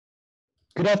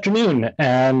Good afternoon,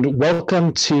 and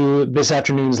welcome to this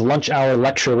afternoon's lunch hour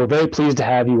lecture. We're very pleased to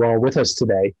have you all with us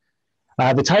today.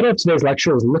 The title of today's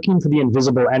lecture is Looking for the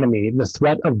Invisible Enemy, the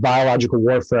Threat of Biological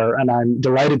Warfare, and I'm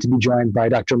delighted to be joined by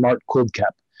Dr. Mart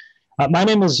Kuldkepp. My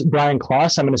name is Brian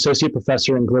Kloss. I'm an associate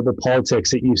professor in global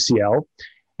politics at UCL,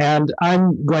 and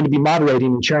I'm going to be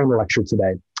moderating and chairing the lecture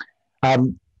today.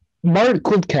 Mart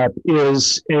Kuldkepp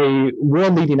is a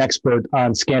world-leading expert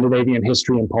on Scandinavian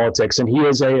history and politics, and he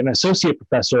is an associate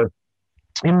professor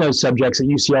in those subjects at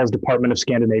UCL's Department of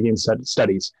Scandinavian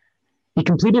Studies. He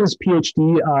completed his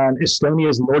PhD on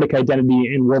Estonia's Nordic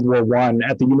identity in World War I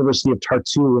at the University of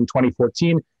Tartu in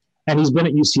 2014, and he's been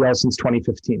at UCL since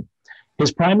 2015.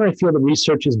 His primary field of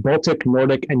research is Baltic,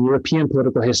 Nordic, and European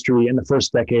political history in the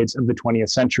first decades of the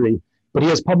 20th century, but he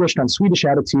has published on Swedish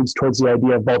attitudes towards the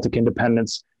idea of Baltic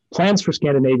independence, plans for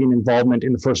Scandinavian involvement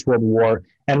in the First World War,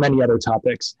 and many other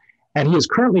topics. And he is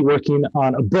currently working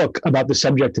on a book about the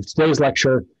subject of today's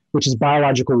lecture, which is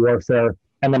biological warfare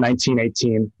and the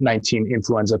 1918-19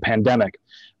 influenza pandemic.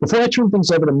 Before I turn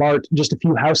things over to Mart, just a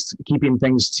few housekeeping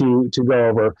things to go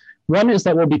over. One is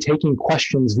that we'll be taking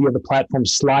questions via the platform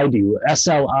Slido,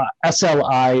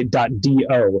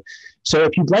 sli.do. So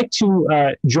if you'd like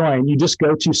to join, you just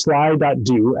go to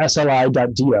sli.do,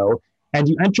 sli.do, and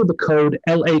you enter the code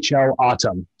LHL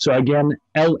Autumn. So again,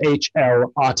 LHL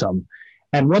Autumn.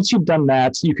 And once you've done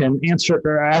that, you can answer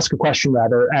or ask a question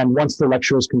rather. And once the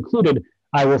lecture is concluded,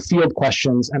 I will field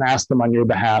questions and ask them on your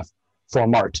behalf for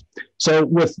Mart. So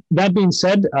with that being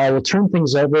said, I will turn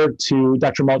things over to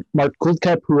Dr. Mart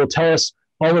Kuldkepp, who will tell us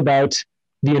all about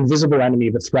the invisible enemy,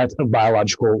 the threat of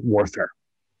biological warfare.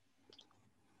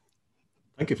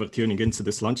 Thank you for tuning into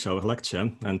this lunch hour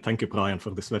lecture, and thank you, Brian, for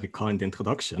this very kind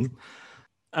introduction.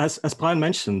 As Brian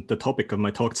mentioned, the topic of my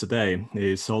talk today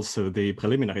is also the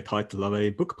preliminary title of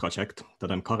a book project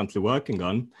that I'm currently working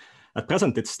on. At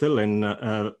present, it's still in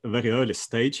very early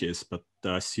stages, but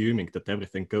assuming that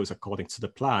everything goes according to the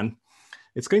plan,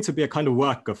 it's going to be a kind of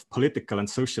work of political and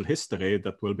social history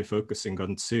that will be focusing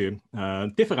on two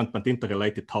different but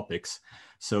interrelated topics.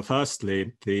 So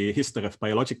firstly, the history of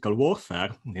biological warfare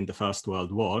in the First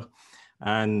World War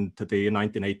and the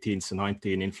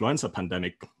 1918-19 influenza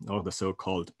pandemic, or the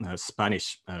so-called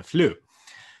Spanish flu.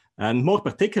 And more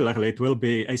particularly, it will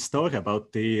be a story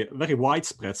about the very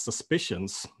widespread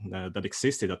suspicions that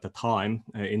existed at the time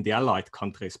in the Allied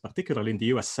countries, particularly in the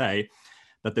USA,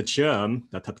 that the germ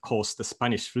that had caused the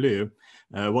Spanish flu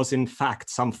was in fact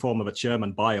some form of a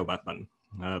German bioweapon,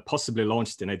 possibly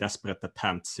launched in a desperate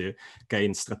attempt to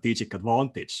gain strategic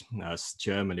advantage as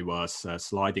Germany was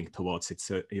sliding towards its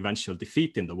eventual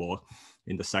defeat in the war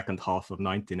in the second half of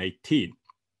 1918.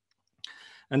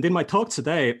 And in my talk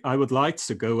today, I would like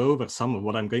to go over some of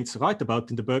what I'm going to write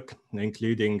about in the book,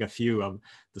 including a few of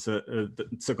the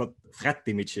so-called threat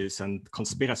images and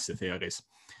conspiracy theories,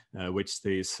 which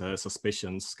these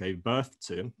suspicions gave birth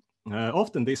to.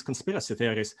 Often these conspiracy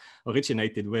theories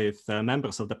originated with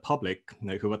members of the public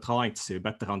who were trying to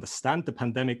better understand the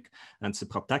pandemic and to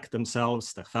protect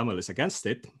themselves, their families against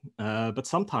it. But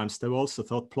sometimes they were also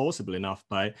thought plausible enough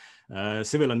by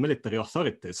civil and military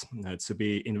authorities to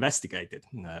be investigated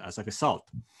as a result.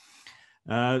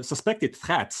 Suspected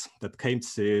threats that came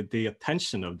to the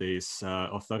attention of these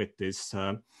authorities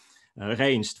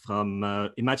ranged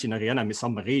from imaginary enemy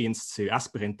submarines to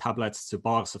aspirin tablets to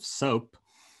bars of soap,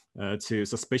 to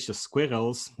suspicious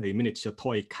squirrels, a miniature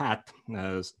toy cat,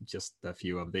 just a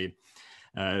few of the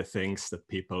things that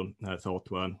people thought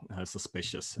were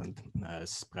suspicious and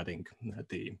spreading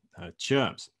the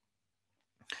germs.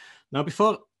 Now,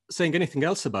 before saying anything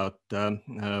else about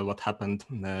what happened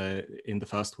in the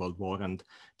First World War and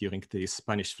during the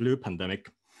Spanish flu pandemic,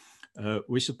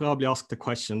 we should probably ask the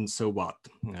question, so what?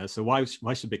 So why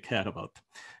should we care about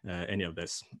any of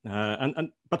this?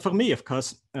 But for me, of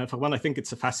course, for one, I think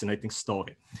it's a fascinating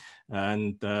story.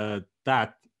 And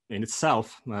that in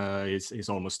itself is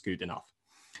almost good enough.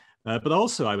 But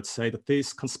also, I would say that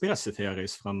these conspiracy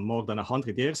theories from more than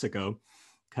 100 years ago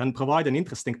can provide an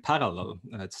interesting parallel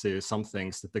to some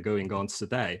things that are going on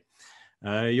today.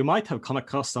 You might have come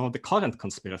across some of the current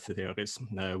conspiracy theories,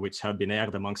 which have been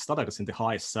aired amongst others in the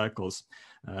highest circles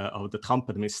of the Trump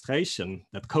administration,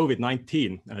 that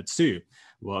COVID-19 too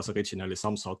was originally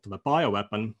some sort of a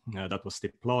bioweapon that was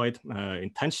deployed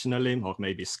intentionally or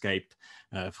maybe escaped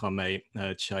from a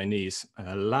Chinese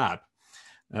lab.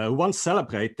 One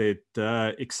celebrated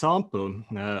example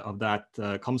of that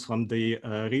comes from the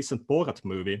recent Borat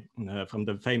movie, from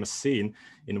the famous scene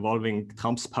involving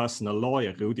Trump's personal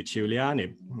lawyer, Rudy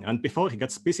Giuliani. And before he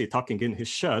gets busy tucking in his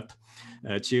shirt,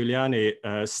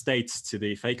 Giuliani states to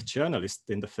the fake journalist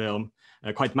in the film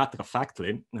quite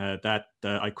matter-of-factly that,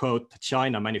 I quote,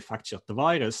 China manufactured the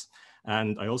virus,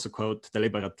 and I also quote,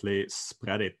 deliberately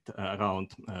spread it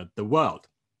around the world.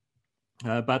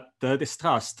 But this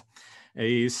trust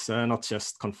is not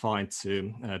just confined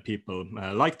to people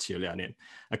like Giuliani.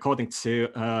 According to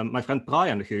my friend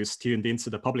Brian, who's tuned into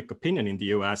the public opinion in the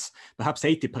US, perhaps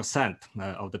 80%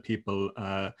 of the people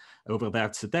over there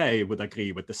today would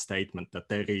agree with the statement that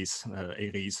there is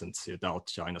a reason to doubt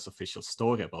China's official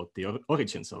story about the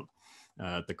origins of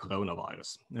the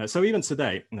coronavirus. So even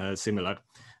today, similar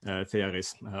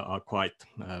theories are quite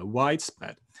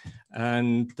widespread.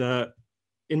 And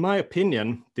in my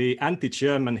opinion, the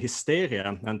anti-German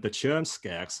hysteria and the germ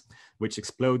scares, which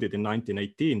exploded in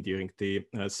 1918 during the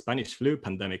Spanish flu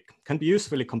pandemic, can be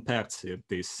usefully compared to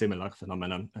these similar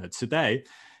phenomena today,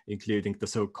 including the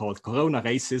so-called corona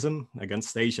racism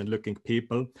against Asian-looking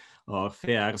people, or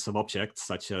fears of objects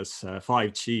such as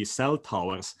 5G cell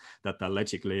towers that are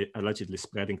allegedly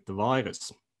spreading the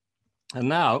virus. And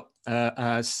now,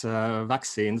 as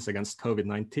vaccines against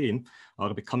COVID-19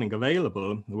 are becoming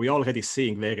available, we're already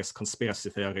seeing various conspiracy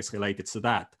theories related to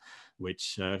that,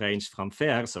 which range from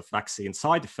fears of vaccine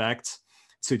side effects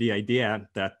to the idea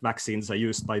that vaccines are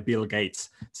used by Bill Gates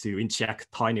to inject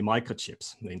tiny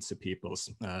microchips into people's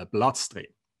bloodstream.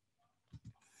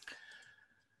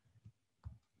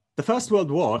 The First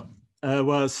World War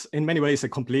was in many ways a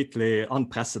completely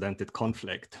unprecedented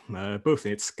conflict, both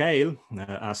in its scale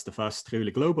as the first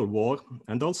truly global war,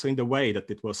 and also in the way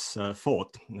that it was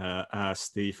fought as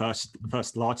the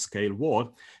first large-scale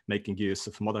war, making use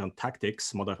of modern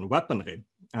tactics, modern weaponry.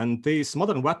 And these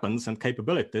modern weapons and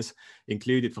capabilities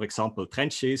included, for example,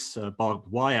 trenches,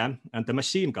 barbed wire, and the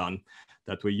machine gun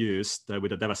that were used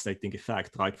with a devastating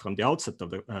effect right from the outset of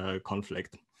the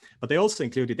conflict. But they also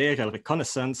included aerial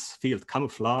reconnaissance, field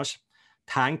camouflage,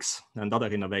 tanks, and other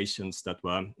innovations that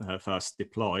were first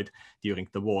deployed during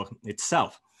the war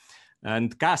itself.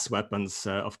 And gas weapons,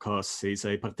 of course, is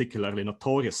a particularly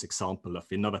notorious example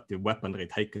of innovative weaponry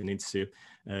taken into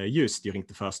use during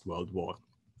the First World War.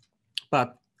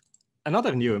 But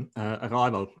another new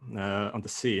arrival on the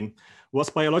scene was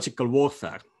biological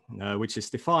warfare, which is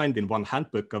defined in one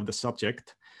handbook of the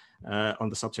subject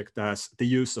as the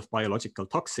use of biological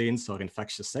toxins or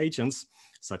infectious agents,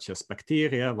 such as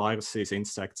bacteria, viruses,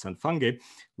 insects, and fungi,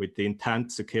 with the intent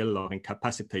to kill or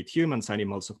incapacitate humans,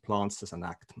 animals, or plants as an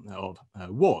act of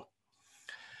war.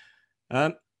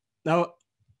 Now,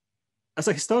 as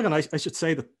a historian, I should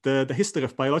say that the history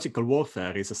of biological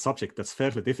warfare is a subject that's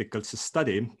fairly difficult to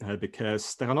study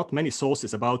because there are not many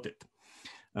sources about it.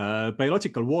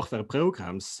 Biological warfare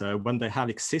programs, when they have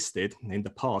existed in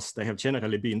the past, they have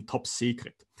generally been top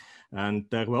secret. And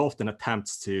there were often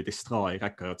attempts to destroy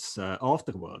records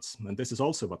afterwards. And this is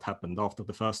also what happened after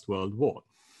the First World War.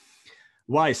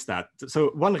 Why is that? So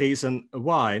one reason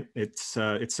why it's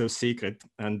so secret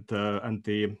and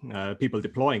the people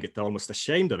deploying it are almost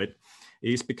ashamed of it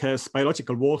is because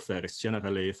biological warfare is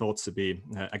generally thought to be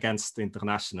against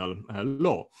international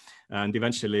law. And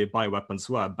eventually bioweapons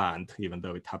were banned, even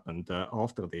though it happened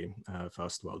after the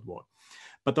First World War.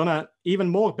 But on an even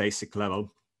more basic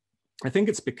level, I think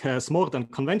it's because more than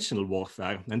conventional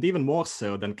warfare, and even more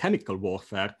so than chemical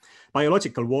warfare,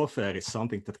 biological warfare is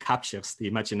something that captures the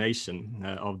imagination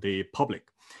of the public.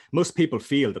 Most people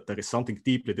feel that there is something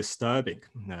deeply disturbing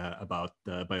about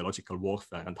biological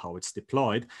warfare and how it's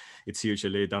deployed. It's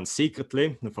usually done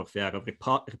secretly for fear of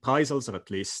reprisals or at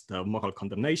least moral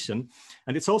condemnation.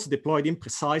 And it's also deployed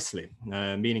imprecisely,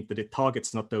 meaning that it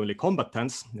targets not only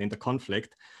combatants in the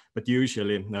conflict, but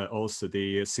usually also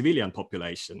the civilian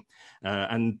population.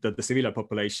 And the civilian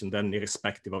population then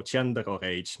irrespective of gender or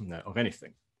age or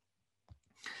anything.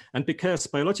 And because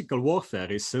biological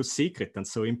warfare is so secret and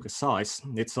so imprecise,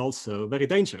 it's also very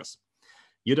dangerous.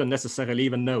 You don't necessarily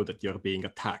even know that you're being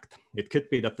attacked. It could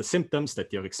be that the symptoms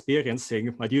that you're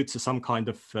experiencing are due to some kind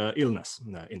of illness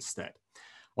instead.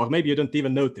 Or maybe you don't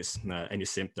even notice any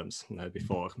symptoms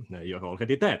before you're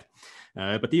already dead.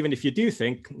 But even if you do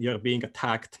think you're being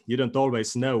attacked, you don't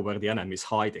always know where the enemy is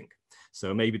hiding.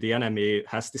 So maybe the enemy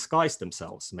has disguised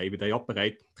themselves. Maybe they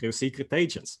operate through secret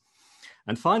agents.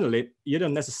 And finally, you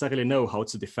don't necessarily know how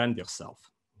to defend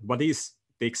yourself. What is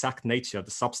the exact nature of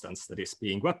the substance that is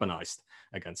being weaponized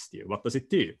against you? What does it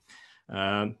do?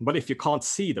 What if you can't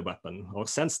see the weapon or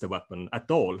sense the weapon at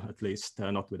all, at least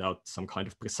not without some kind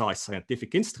of precise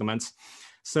scientific instruments?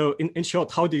 So in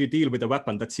short, how do you deal with a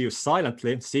weapon that's used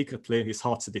silently, secretly, is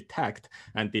hard to detect,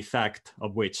 and the effect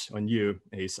of which on you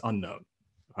is unknown,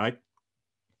 right?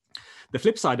 The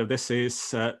flip side of this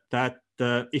is that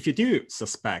if you do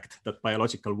suspect that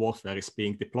biological warfare is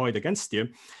being deployed against you,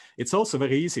 it's also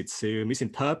very easy to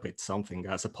misinterpret something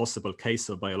as a possible case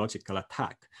of biological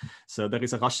attack. So there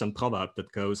is a Russian proverb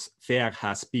that goes, "Fear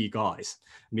has big eyes,"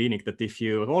 meaning that if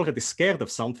you're already scared of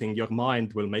something, your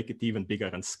mind will make it even bigger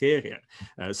and scarier.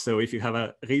 So if you have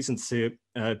a reason to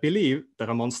believe there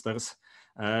are monsters,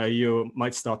 you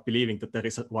might start believing that there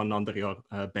is one under your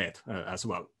bed as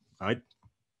well, right?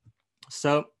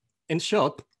 So in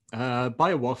short,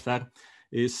 biowarfare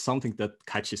is something that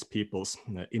catches people's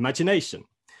imagination.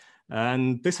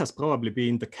 And this has probably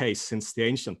been the case since the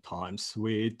ancient times.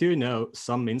 We do know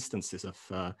some instances of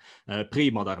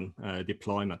pre-modern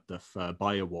deployment of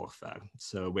biowarfare.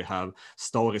 So we have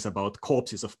stories about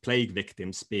corpses of plague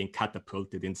victims being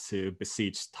catapulted into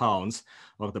besieged towns,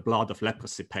 or the blood of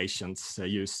leprosy patients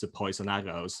used to poison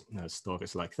arrows,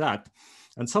 stories like that.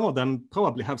 And some of them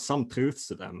probably have some truths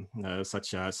to them,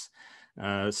 such as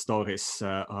stories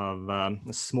of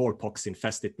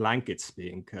smallpox-infested blankets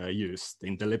being used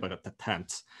in deliberate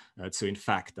attempts to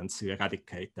infect and to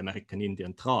eradicate American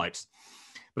Indian tribes.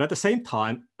 But at the same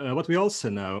time, what we also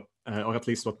know, or at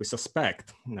least what we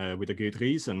suspect with a good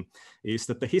reason, is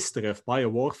that the history of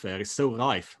biowarfare is so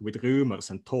rife with rumors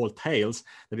and tall tales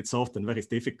that it's often very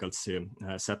difficult to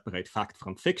separate fact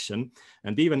from fiction.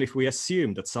 And even if we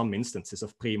assume that some instances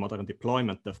of pre-modern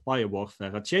deployment of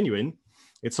biowarfare are genuine,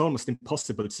 it's almost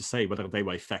impossible to say whether they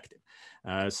were effective.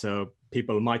 So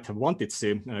people might have wanted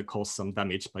to cause some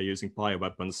damage by using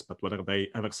bioweapons, but whether they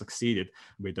ever succeeded,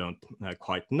 we don't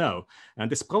quite know.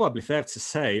 And it's probably fair to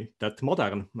say that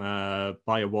modern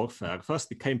biowarfare first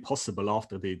became possible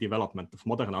after the development of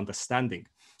modern understanding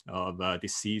of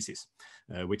diseases,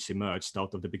 which emerged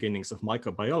out of the beginnings of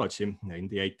microbiology in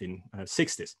the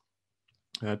 1860s.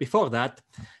 Before that,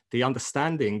 the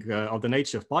understanding of the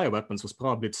nature of bioweapons was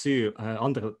probably too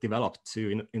underdeveloped,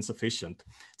 too insufficient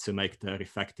to make their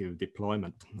effective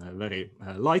deployment very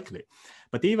likely.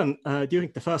 But even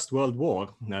during the First World War,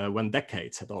 when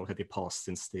decades had already passed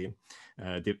since the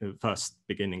first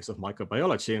beginnings of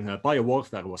microbiology,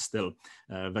 biowarfare was still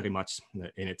very much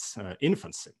in its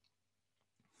infancy.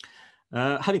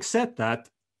 Having said that,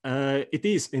 it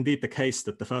is indeed the case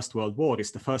that the First World War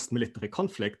is the first military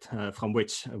conflict from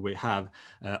which we have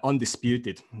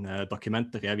undisputed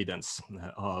documentary evidence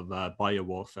of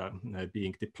biowarfare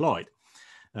being deployed.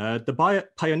 The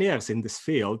pioneers in this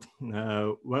field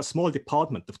were a small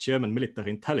department of German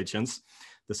military intelligence,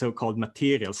 the so-called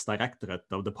Materials Directorate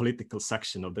of the political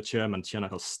section of the German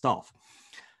General Staff.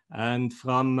 And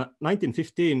from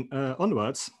 1915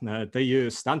 onwards, they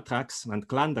used anthrax and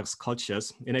glanders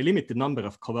cultures in a limited number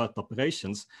of covert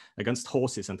operations against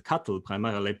horses and cattle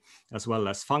primarily, as well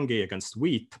as fungi against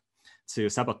wheat, to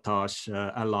sabotage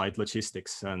Allied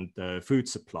logistics and food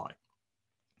supply.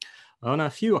 On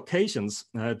a few occasions,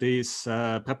 these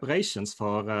preparations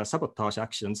for sabotage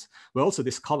actions were also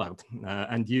discovered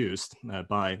and used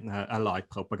by Allied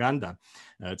propaganda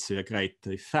to a great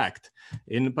effect.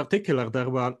 In particular,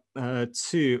 there were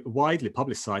two widely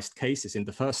publicized cases in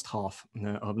the first half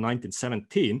of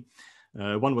 1917.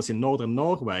 One was in northern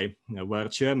Norway, where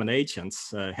German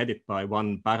agents headed by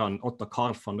one Baron Otto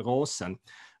Karl von Rosen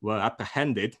were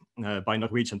apprehended by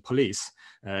Norwegian police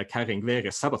carrying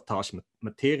various sabotage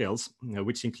materials,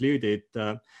 which included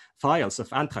files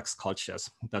of anthrax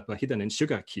cultures that were hidden in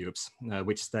sugar cubes,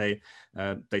 which they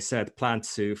said planned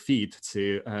to feed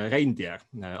to reindeer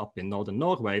up in northern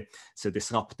Norway to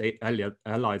disrupt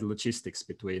Allied logistics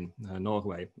between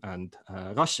Norway and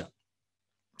Russia.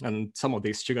 And some of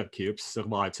these sugar cubes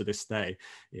survive to this day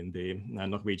in the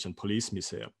Norwegian Police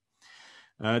Museum.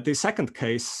 The second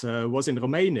case was in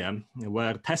Romania,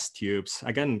 where test tubes,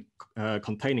 again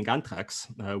containing anthrax,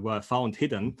 were found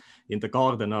hidden in the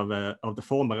garden of the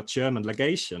former German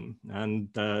legation. And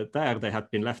there they had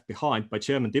been left behind by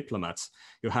German diplomats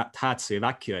who had to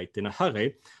evacuate in a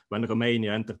hurry when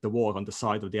Romania entered the war on the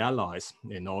side of the Allies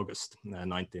in August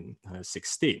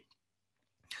 1916.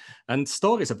 And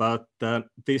stories about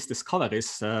these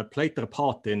discoveries played their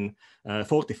part in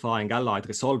fortifying Allied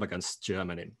resolve against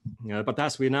Germany. But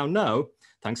as we now know,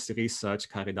 thanks to research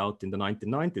carried out in the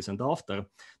 1990s and after,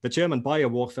 the German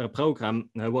biowarfare program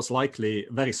was likely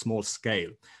very small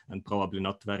scale and probably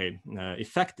not very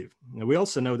effective. We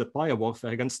also know that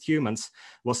biowarfare against humans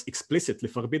was explicitly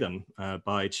forbidden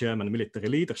by German military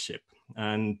leadership.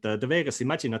 And the various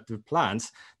imaginative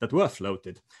plans that were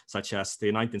floated, such as the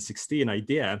 1916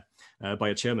 idea by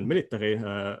a German military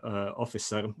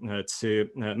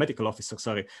medical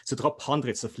officer, to drop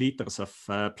hundreds of liters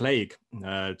of plague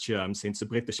germs into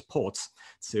British ports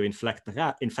to infect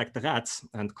the rats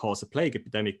and cause a plague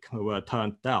epidemic, were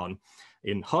turned down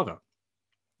in horror.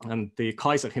 And the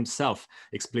Kaiser himself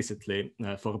explicitly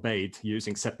forbade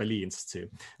using Zeppelins to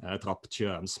drop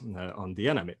germs on the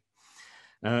enemy.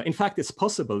 In fact, it's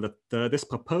possible that this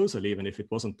proposal, even if it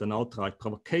wasn't an outright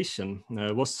provocation,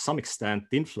 was to some extent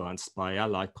influenced by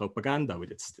Allied propaganda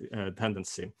with its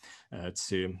tendency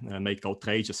to make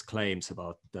outrageous claims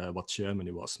about what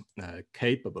Germany was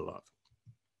capable of.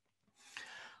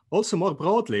 Also, more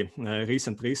broadly,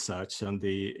 recent research on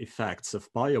the effects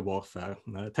of biowarfare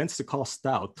tends to cast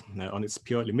doubt on its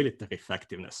purely military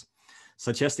effectiveness,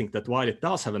 suggesting that while it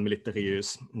does have a military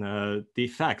use, the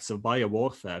effects of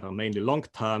biowarfare are mainly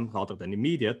long-term rather than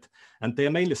immediate, and they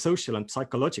are mainly social and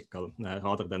psychological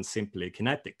rather than simply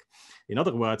kinetic. In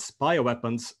other words,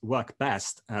 bioweapons work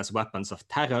best as weapons of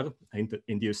terror,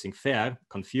 inducing fear,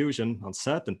 confusion,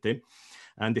 uncertainty,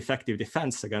 and effective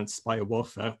defense against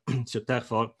biowarfare should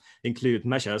therefore include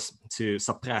measures to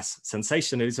suppress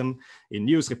sensationalism in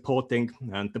news reporting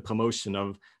and the promotion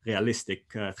of realistic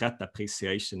threat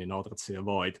appreciation in order to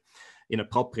avoid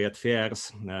inappropriate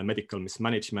fears, medical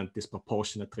mismanagement,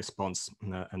 disproportionate response,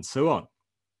 and so on.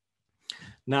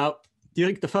 Now,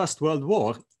 during the First World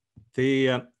War,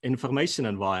 the information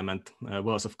environment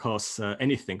was, of course,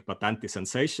 anything but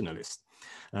anti-sensationalist.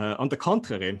 On the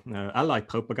contrary, Allied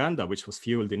propaganda, which was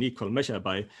fueled in equal measure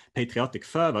by patriotic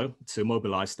fervor to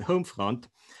mobilize the home front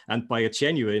and by a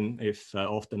genuine, if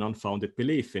often unfounded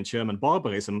belief in German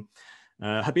barbarism,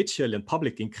 habitually and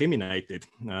publicly incriminated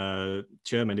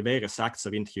Germany various acts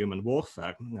of inhuman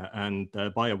warfare, and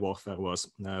biowarfare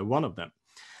was one of them.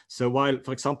 So while,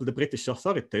 for example, the British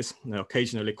authorities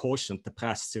occasionally cautioned the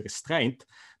press to restraint,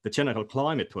 the general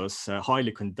climate was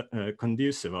highly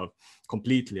conducive of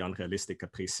completely unrealistic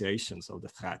appreciations of the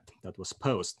threat that was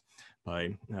posed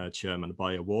by German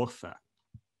biowarfare.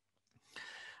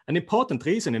 An important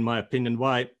reason, in my opinion,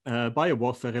 why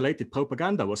biowarfare-related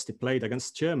propaganda was deployed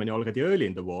against Germany already early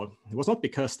in the war was not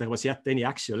because there was yet any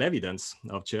actual evidence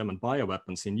of German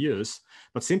bioweapons in use,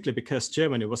 but simply because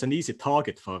Germany was an easy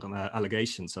target for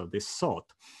allegations of this sort.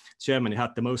 Germany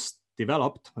had the most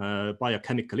developed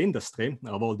biochemical industry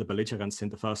of all the belligerents in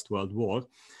the First World War,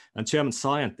 and German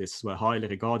scientists were highly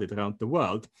regarded around the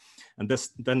world. And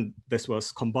this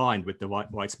was combined with the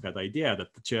widespread idea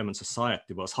that the German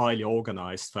society was highly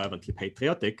organized, fervently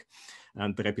patriotic,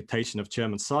 and the reputation of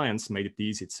German science made it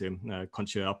easy to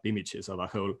conjure up images of a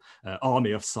whole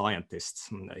army of scientists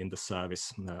in the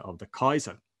service of the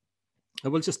Kaiser. I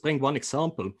will just bring one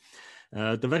example.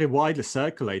 The very widely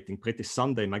circulating British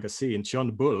Sunday magazine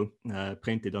John Bull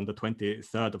printed on the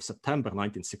 23rd of September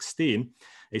 1916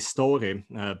 a story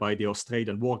by the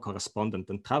Australian war correspondent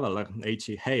and traveler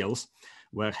H.E. Hales,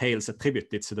 where Hales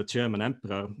attributed to the German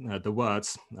emperor the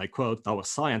words, I quote, "Our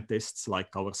scientists,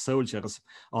 like our soldiers,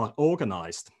 are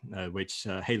organized," which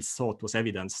Hales thought was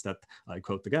evidence that, I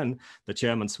quote again, "the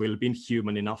Germans will be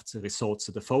inhuman enough to resort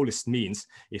to the foulest means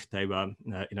if they were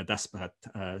in a desperate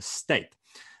state."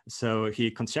 So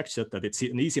he conjectured that it's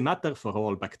an easy matter for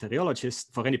any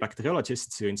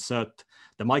bacteriologist to insert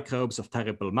the microbes of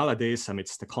terrible maladies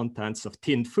amidst the contents of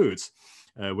tinned foods,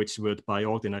 which would by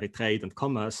ordinary trade and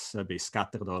commerce be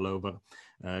scattered all over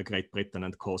Great Britain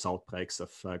and cause outbreaks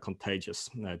of contagious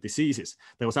diseases.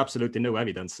 There was absolutely no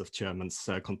evidence of Germans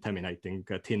contaminating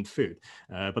tinned food,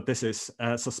 but this is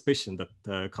a suspicion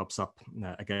that crops up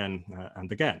again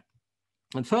and again.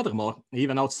 And furthermore,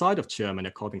 even outside of Germany,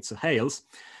 according to Hales,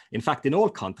 in fact, in all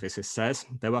countries, he says,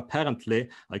 there were apparently,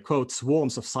 I quote,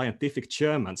 "swarms of scientific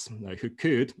Germans who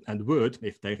could and would,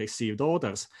 if they received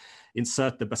orders,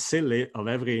 insert the bacilli of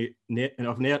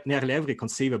nearly every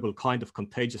conceivable kind of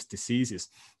contagious diseases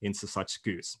into such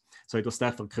goods." So it was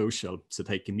therefore crucial to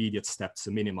take immediate steps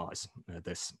to minimize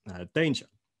this danger.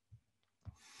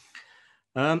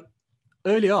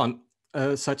 Early on,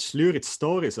 such lurid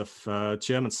stories of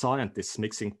German scientists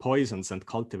mixing poisons and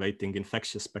cultivating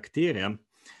infectious bacteria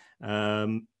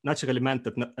naturally meant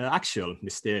that actual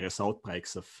mysterious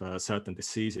outbreaks of certain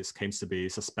diseases came to be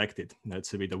suspected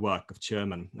to be the work of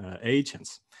German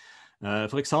agents.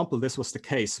 For example, this was the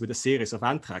case with a series of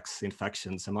anthrax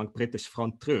infections among British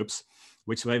front troops,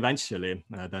 which were eventually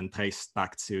then traced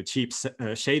back to cheap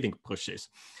shaving brushes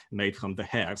made from the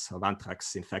hairs of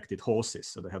anthrax-infected horses,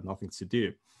 so they had nothing to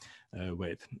do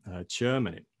with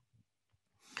Germany.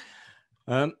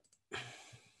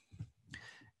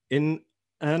 In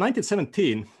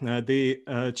 1917,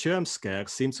 the germ scare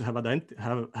seems to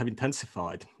have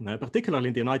intensified, particularly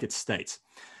in the United States.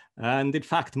 And in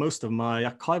fact, most of my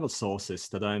archival sources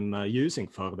that I'm using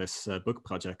for this book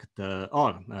project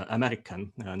are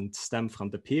American and stem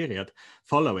from the period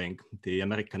following the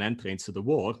American entry into the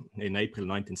war in April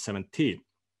 1917.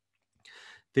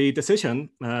 The decision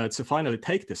to finally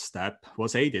take this step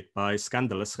was aided by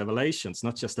scandalous revelations,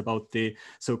 not just about the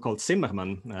so-called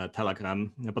Zimmermann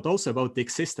telegram, but also about the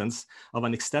existence of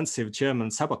an extensive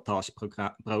German sabotage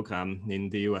program in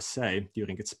the USA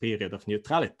during its period of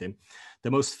neutrality.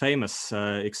 The most famous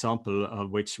example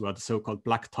of which were the so-called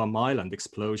Black Tom Island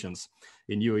explosions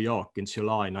in New York in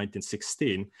July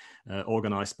 1916,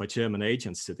 organized by German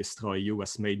agents to destroy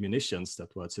US-made munitions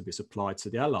that were to be supplied to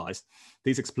the Allies.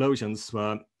 These explosions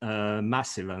were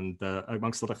massive and,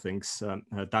 amongst other things,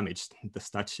 damaged the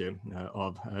Statue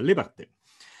of Liberty.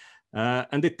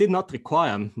 And it did not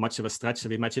require much of a stretch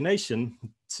of imagination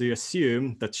to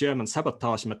assume that German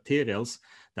sabotage materials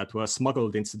that were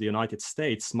smuggled into the United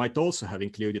States might also have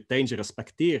included dangerous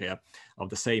bacteria of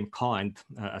the same kind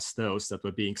as those that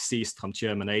were being seized from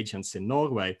German agents in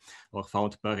Norway or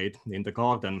found buried in the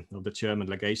garden of the German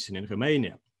legation in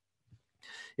Romania.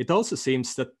 It also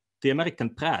seems that the American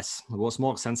press was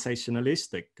more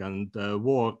sensationalistic and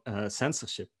war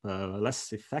censorship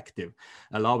less effective,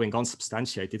 allowing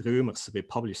unsubstantiated rumors to be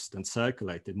published and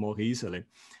circulated more easily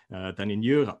than in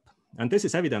Europe. And this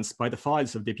is evidenced by the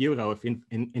files of the Bureau of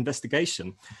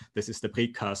Investigation. This is the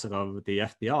precursor of the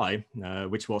FBI,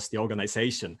 which was the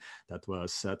organization that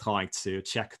was trying to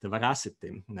check the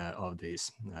veracity of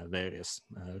these various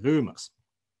rumors.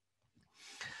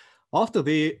 After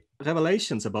the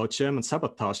revelations about German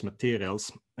sabotage materials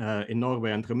in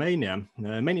Norway and Romania,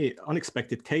 many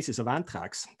unexpected cases of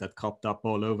anthrax that cropped up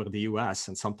all over the US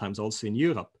and sometimes also in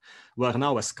Europe were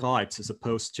now ascribed to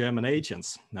supposed German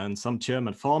agents. And some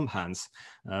German farmhands,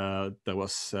 there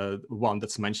was one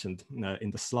that's mentioned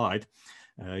in the slide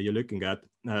you're looking at,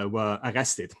 were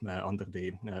arrested under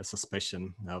the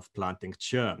suspicion of planting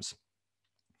germs.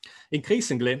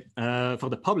 Increasingly, for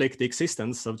the public, the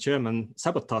existence of German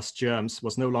sabotage germs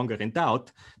was no longer in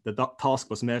doubt. The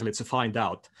task was merely to find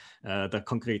out their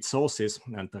concrete sources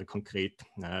and their concrete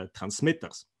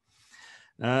transmitters.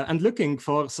 And looking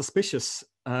for suspicious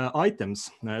items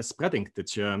spreading the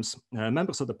germs,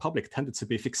 members of the public tended to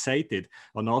be fixated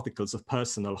on articles of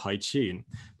personal hygiene,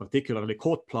 particularly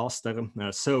court plaster,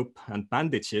 soap, and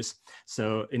bandages.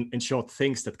 So in short,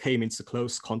 things that came into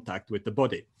close contact with the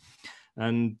body.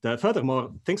 And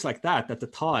furthermore, things like that at the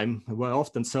time were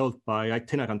often sold by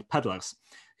itinerant peddlers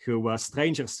who were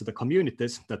strangers to the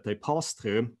communities that they passed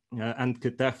through and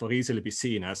could therefore easily be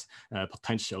seen as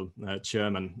potential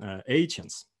German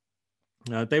agents.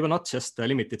 They were not just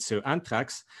limited to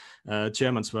anthrax.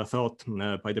 Germans were thought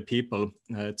by the people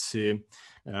to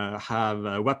have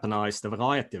weaponized a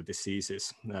variety of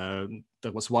diseases.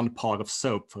 There was one part of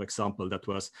soap, for example, that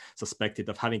was suspected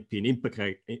of having been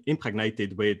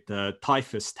impregnated with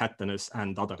typhus, tetanus,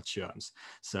 and other germs.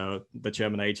 So the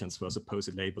German agents were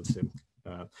supposedly able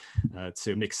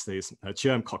to mix these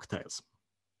germ cocktails.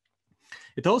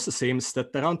 It also seems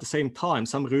that around the same time,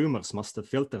 some rumors must have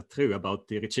filtered through about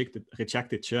the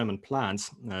rejected German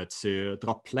plans to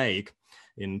drop plague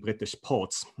in British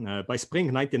ports. By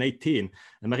spring 1918,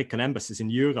 American embassies in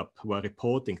Europe were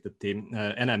reporting that the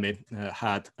enemy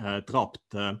had dropped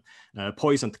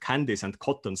poisoned candies and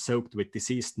cotton soaked with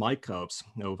diseased microbes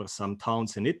over some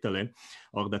towns in Italy,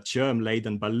 or that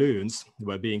germ-laden balloons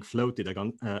were being floated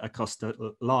across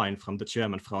the line from the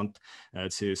German front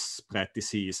to spread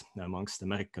disease amongst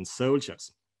American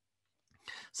soldiers.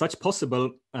 Such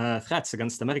possible threats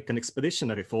against American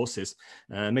expeditionary forces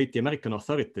made the American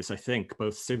authorities, I think,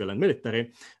 both civil and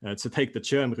military, to take the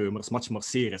germ rumors much more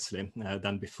seriously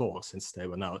than before, since they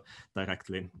were now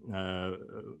directly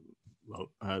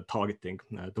targeting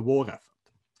the war effort.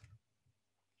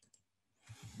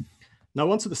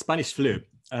 Now on to the Spanish flu.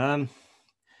 The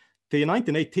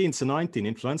 1918-19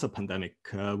 influenza pandemic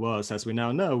was, as we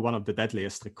now know, one of the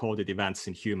deadliest recorded events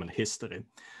in human history.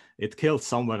 It killed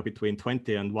somewhere between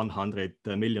 20 and 100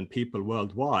 million people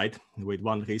worldwide, with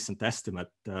one recent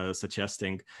estimate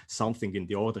suggesting something in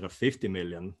the order of 50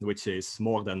 million, which is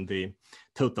more than the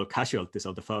total casualties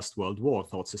of the First World War,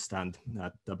 thought to stand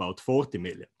at about 40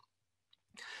 million.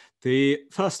 The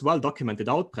first well-documented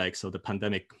outbreaks of the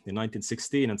pandemic in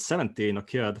 1916 and 17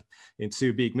 occurred in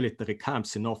two big military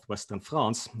camps in northwestern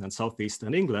France and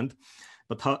southeastern England,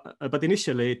 but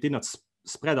initially it did not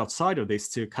spread outside of these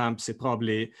two camps. It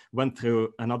probably went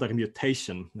through another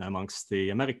mutation amongst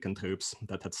the American troops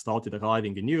that had started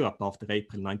arriving in Europe after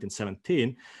April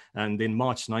 1917. And in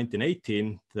March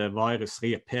 1918, the virus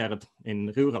reappeared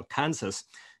in rural Kansas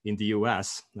in the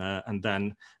US and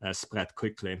then spread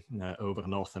quickly over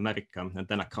North America and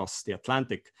then across the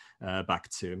Atlantic back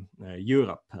to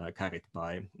Europe, carried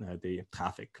by the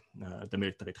traffic, the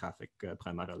military traffic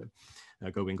primarily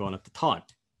going on at the time.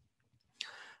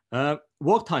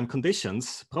 Wartime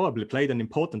conditions probably played an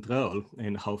important role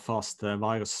in how fast the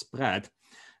virus spread.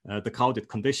 The crowded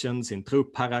conditions in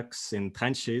troop barracks, in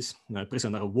trenches,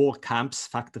 prisoner of war camps,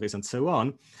 factories, and so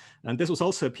on. And this was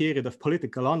also a period of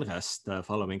political unrest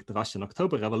following the Russian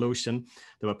October Revolution.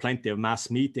 There were plenty of mass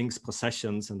meetings,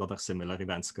 processions, and other similar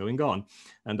events going on.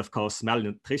 And of course,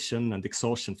 malnutrition and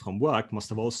exhaustion from work must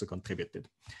have also contributed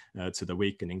to the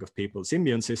weakening of people's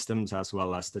immune systems, as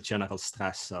well as the general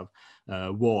stress of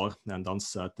war and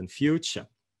uncertain future.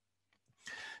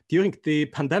 During the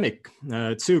pandemic,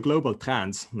 two global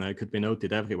trends could be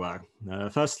noted everywhere.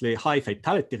 Firstly, high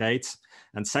fatality rates,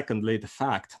 and secondly, the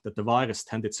fact that the virus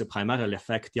tended to primarily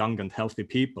affect young and healthy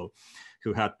people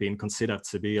who had been considered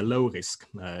to be a low-risk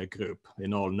group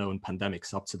in all known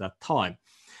pandemics up to that time.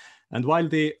 And while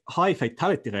the high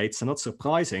fatality rates are not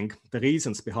surprising, the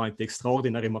reasons behind the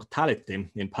extraordinary mortality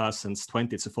in persons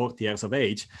 20 to 40 years of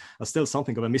age are still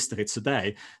something of a mystery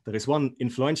today. There is one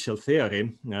influential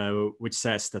theory which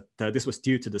says that this was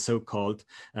due to the so-called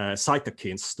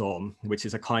cytokine storm, which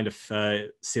is a kind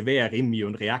of severe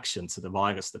immune reaction to the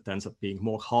virus that ends up being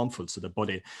more harmful to the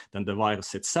body than the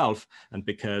virus itself. And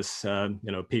because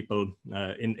people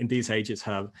in these ages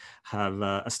have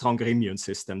a stronger immune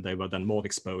system, they were then more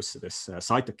exposed to this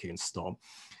cytokine storm.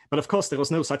 But of course, there was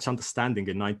no such understanding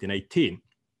in 1918.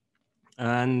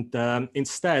 And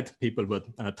instead, people would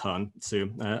turn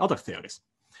to other theories.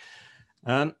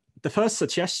 The first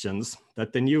suggestions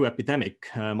that the new epidemic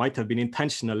might have been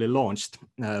intentionally launched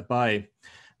by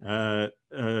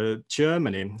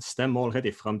Germany stem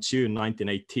already from June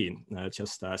 1918,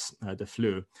 just as the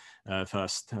flu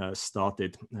first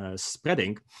started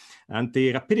spreading. And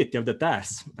the rapidity of the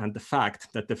deaths and the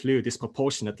fact that the flu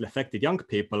disproportionately affected young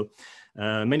people,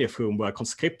 many of whom were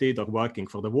conscripted or working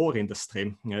for the war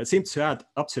industry, seems to add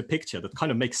up to a picture that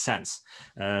kind of makes sense,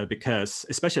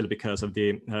 especially because of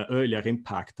the earlier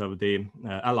impact of the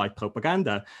Allied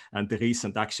propaganda and the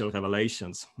recent actual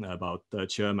revelations about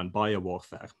German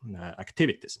biowarfare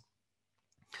activities.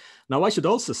 Now, I should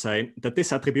also say that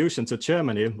this attribution to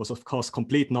Germany was, of course,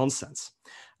 complete nonsense.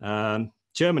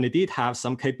 Germany did have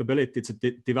some capability to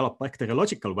develop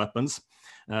bacteriological weapons,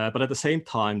 but at the same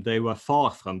time, they were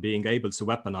far from being able to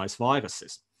weaponize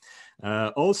viruses.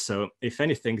 Also, if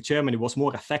anything, Germany was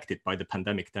more affected by the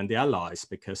pandemic than the Allies,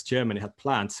 because Germany had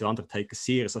planned to undertake a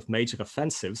series of major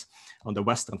offensives on the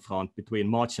Western Front between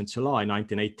March and July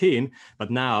 1918, but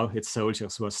now its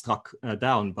soldiers were struck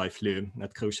down by flu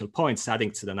at crucial points, adding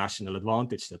to the national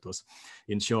advantage that was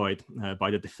enjoyed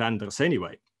by the defenders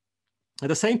anyway. At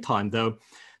the same time, though,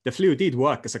 the flu did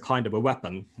work as a kind of a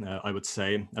weapon, I would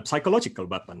say, a psychological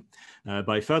weapon,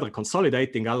 by further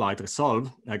consolidating Allied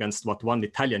resolve against what one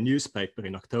Italian newspaper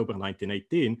in October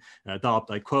 1918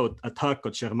 dubbed, I quote, a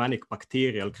Turco-Germanic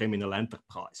bacterial criminal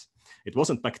enterprise. It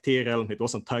wasn't bacterial, it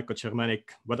wasn't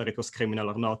Turco-Germanic, whether it was criminal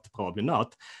or not, probably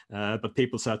not, but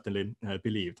people certainly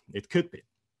believed it could be.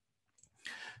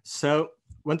 So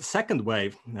when the second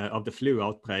wave of the flu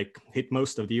outbreak hit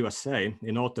most of the USA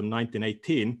in autumn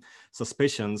 1918,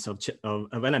 suspicions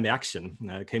of enemy action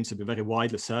came to be very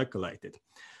widely circulated.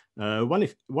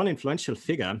 One influential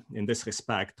figure in this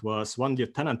respect was one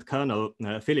Lieutenant Colonel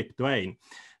Philip Duane,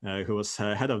 who was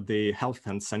head of the Health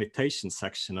and Sanitation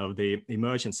section of the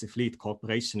Emergency Fleet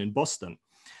Corporation in Boston.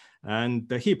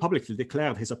 And he publicly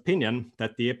declared his opinion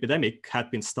that the epidemic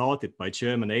had been started by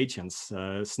German agents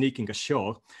sneaking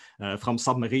ashore from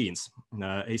submarines,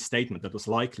 a statement that was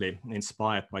likely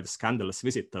inspired by the scandalous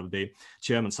visit of the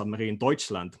German submarine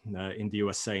Deutschland in the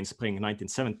USA in spring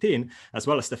 1917, as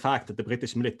well as the fact that the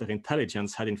British military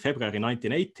intelligence had in February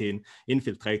 1918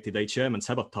 infiltrated a German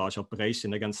sabotage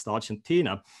operation against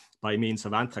Argentina by means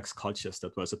of anthrax cultures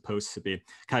that were supposed to be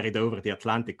carried over the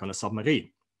Atlantic on a submarine.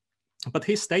 But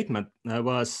his statement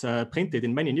was printed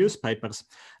in many newspapers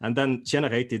and then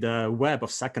generated a web of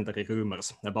secondary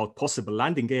rumors about possible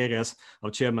landing areas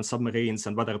of German submarines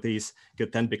and whether these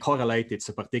could then be correlated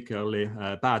to particularly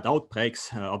bad outbreaks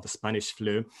of the Spanish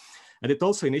flu. And it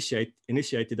also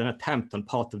initiated an attempt on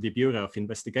part of the Bureau of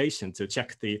Investigation to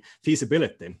check the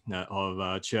feasibility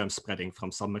of germ spreading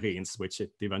from submarines, which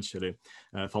it eventually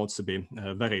found to be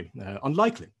very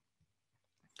unlikely.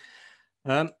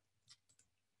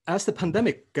 As the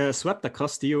pandemic swept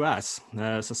across the US,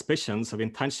 suspicions of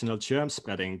intentional germ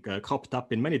spreading cropped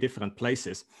up in many different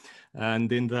places.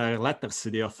 And in their letters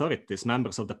to the authorities,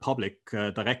 members of the public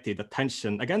directed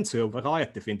attention again to a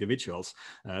variety of individuals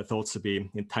thought to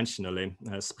be intentionally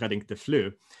spreading the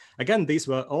flu. Again, these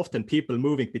were often people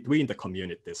moving between the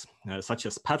communities, such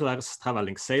as peddlers,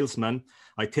 traveling salesmen,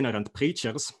 itinerant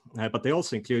preachers, but they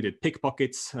also included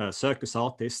pickpockets, circus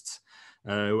artists,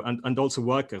 and also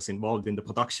workers involved in the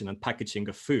production and packaging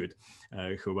of food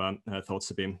who were thought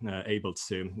to be able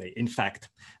to infect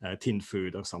tin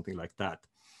food or something like that.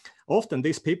 Often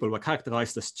these people were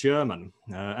characterized as German,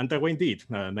 and there were indeed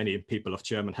many people of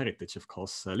German heritage, of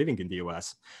course, living in the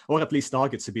US, or at least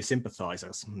argued to be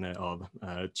sympathizers of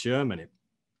Germany.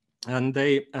 And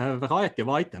a variety of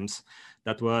items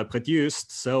that were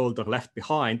produced, sold, or left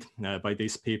behind by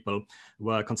these people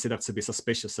were considered to be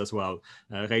suspicious as well,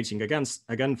 ranging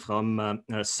again from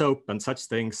soap and such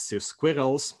things to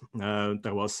squirrels.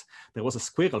 There was a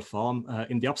squirrel farm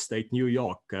in the upstate New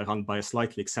York run by a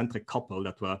slightly eccentric couple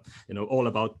that were, all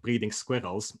about breeding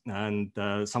squirrels, and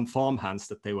some farmhands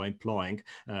that they were employing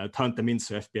turned them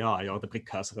into FBI, or the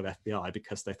precursor of FBI,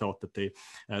 because they thought that the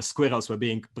squirrels were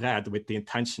being bred with the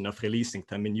intention of releasing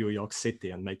them in New York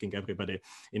City and making everybody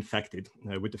infected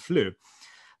with the flu.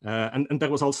 And there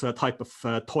was also a type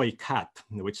of toy cat,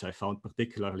 which I found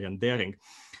particularly endearing.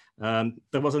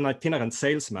 There was an itinerant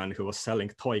salesman who was selling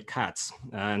toy cats,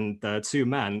 and two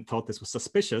men thought this was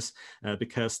suspicious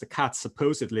because the cats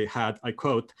supposedly had, I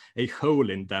quote, a hole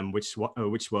in them, which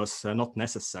was not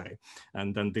necessary.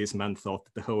 And then these men thought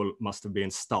that the hole must have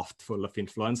been stuffed full of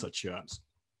influenza germs.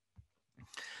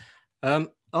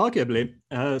 Arguably,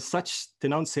 such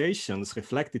denunciations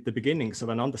reflected the beginnings of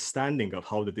an understanding of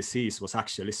how the disease was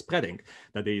actually spreading,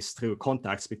 that is, through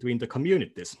contacts between the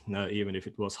communities, even if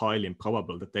it was highly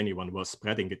improbable that anyone was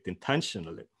spreading it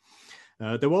intentionally.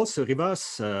 There were also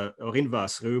reverse or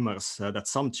inverse rumors that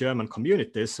some German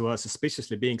communities were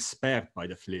suspiciously being spared by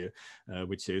the flu,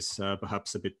 which is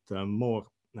perhaps a bit more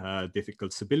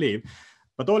difficult to believe.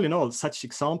 But all in all, such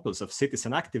examples of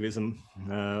citizen activism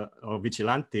or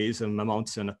vigilantism amount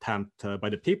to an attempt by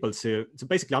the people to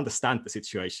basically understand the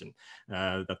situation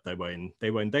that they were in.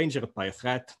 They were endangered by a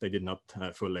threat they did not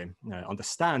fully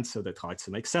understand, so they tried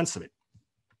to make sense of it.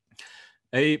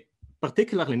 A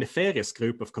particularly nefarious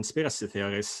group of conspiracy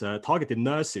theorists targeted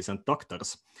nurses and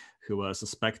doctors who were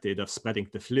suspected of spreading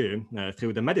the flu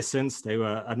through the medicines they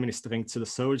were administering to the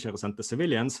soldiers and the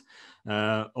civilians,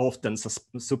 often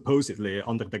supposedly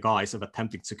under the guise of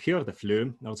attempting to cure the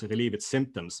flu or to relieve its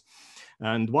symptoms.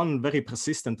 And one very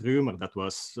persistent rumor that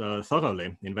was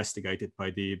thoroughly investigated by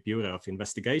the Bureau of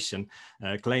Investigation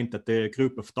claimed that the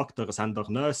group of doctors and or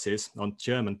nurses on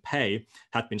German pay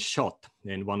had been shot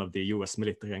in one of the US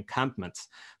military encampments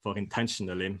for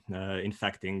intentionally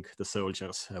infecting the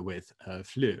soldiers with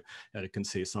flu. You can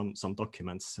see some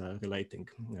documents relating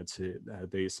to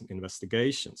these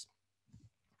investigations.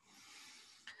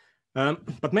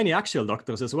 But many actual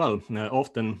doctors as well,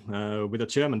 often with a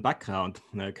German background,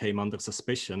 came under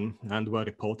suspicion and were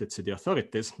reported to the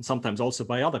authorities, sometimes also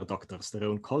by other doctors, their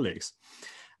own colleagues.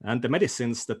 And the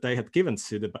medicines that they had given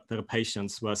to their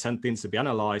patients were sent in to be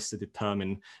analyzed to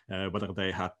determine whether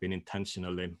they had been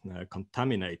intentionally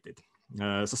contaminated.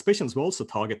 Suspicions were also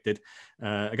targeted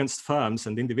against firms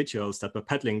and individuals that were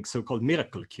peddling so-called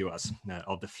miracle cures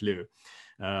of the flu.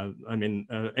 I mean,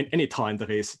 anytime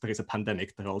there is a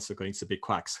pandemic, there are also going to be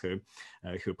quacks who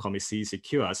promise easy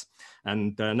cures.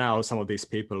 And now some of these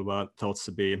people were thought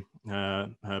to be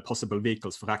possible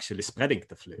vehicles for actually spreading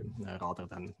the flu rather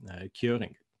than curing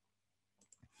it.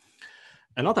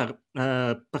 Another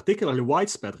particularly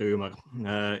widespread rumor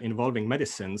involving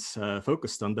medicines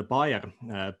focused on the Bayer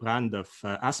brand of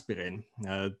aspirin.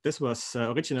 This was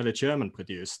originally German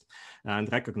produced and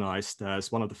recognized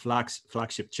as one of the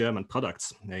flagship German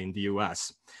products in the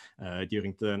US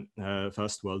during the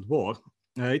First World War.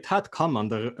 It had come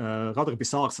under rather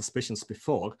bizarre suspicions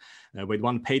before, with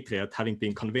one patriot having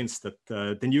been convinced that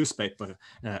the newspaper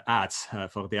ads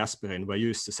for the aspirin were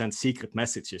used to send secret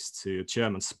messages to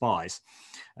German spies,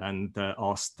 and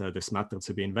asked this matter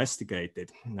to be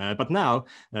investigated. But now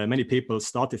many people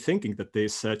started thinking that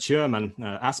these German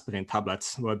aspirin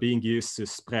tablets were being used to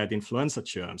spread influenza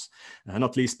germs,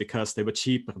 not least because they were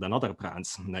cheaper than other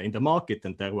brands in the market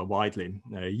and they were widely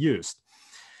used.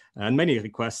 And many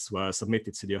requests were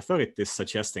submitted to the authorities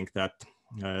suggesting that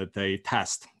they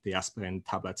test the aspirin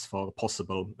tablets for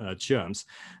possible germs.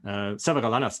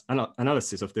 Several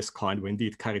analyses of this kind were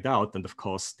indeed carried out, and of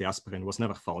course the aspirin was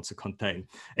never found to contain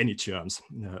any germs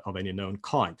of any known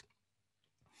kind.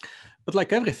 But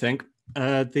like everything,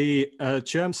 the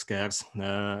germ scares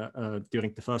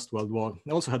during the First World War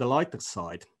also had a lighter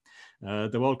side.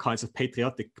 There were all kinds of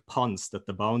patriotic puns that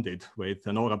abounded, with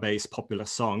an Nora-based popular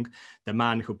song, "The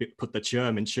Man Who Put the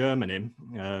Germ in Germany,"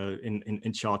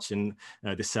 in charge in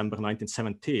December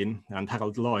 1917, and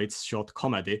Harold Lloyd's short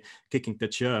comedy, "Kicking the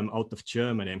Germ Out of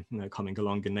Germany," coming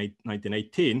along in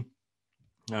 1918,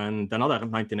 and another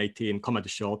 1918 comedy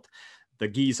short, The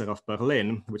Geezer of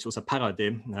Berlin, which was a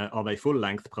parody of a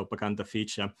full-length propaganda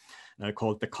feature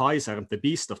called The Kaiser, the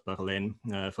Beast of Berlin,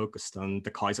 focused on the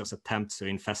Kaiser's attempt to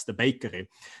infest a bakery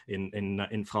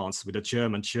in France with a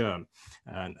German germ,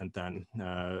 and then,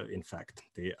 in fact,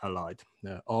 the Allied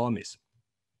armies.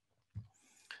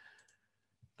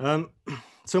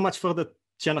 So much for the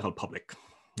general public.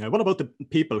 What about the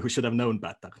people who should have known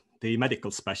better, the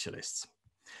medical specialists?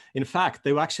 In fact,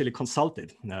 they were actually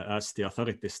consulted as the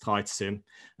authorities tried to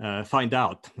find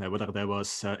out whether there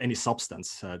was any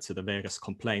substance to the various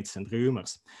complaints and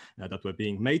rumors that were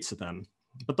being made to them.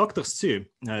 But doctors too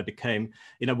became,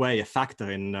 in a way, a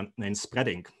factor in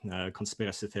spreading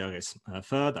conspiracy theories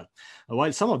further.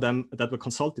 While some of them that were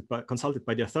consulted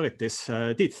by the authorities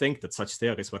did think that such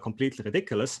theories were completely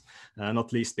ridiculous,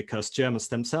 not least because Germans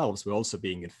themselves were also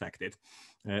being infected.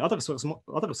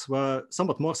 Others were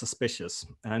somewhat more suspicious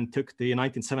and took the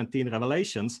 1917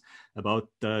 revelations about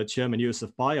the German use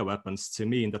of bioweapons to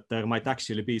mean that there might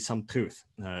actually be some truth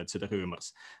to the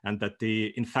rumors, and that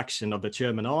the infection of the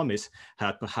German armies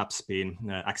had perhaps been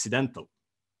accidental.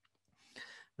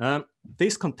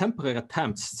 These contemporary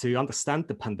attempts to understand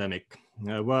the pandemic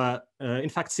were in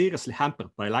fact seriously hampered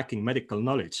by lacking medical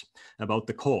knowledge about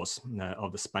the cause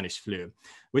of the Spanish flu,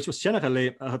 which was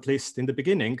generally, at least in the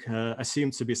beginning,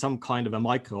 assumed to be some kind of a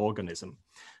microorganism.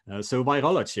 So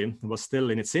virology was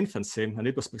still in its infancy, and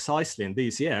it was precisely in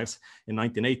these years, in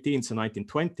 1918 to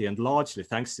 1920, and largely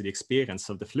thanks to the experience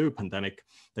of the flu pandemic,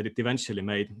 that it eventually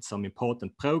made some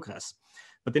important progress.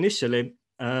 But initially,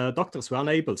 doctors were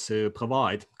unable to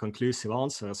provide conclusive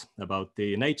answers about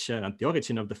the nature and the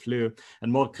origin of the flu,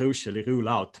 and more crucially, rule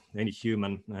out any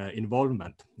human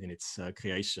involvement in its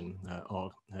creation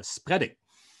or spreading.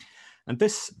 And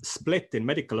this split in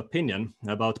medical opinion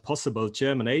about possible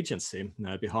German agency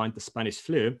behind the Spanish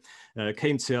flu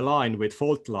came to align with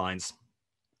fault lines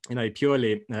in a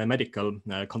purely medical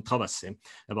controversy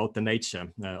about the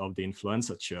nature of the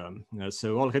influenza germ.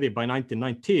 So already by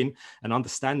 1919, an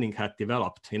understanding had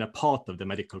developed in a part of the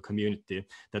medical community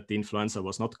that the influenza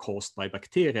was not caused by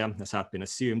bacteria, as had been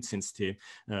assumed since the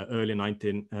early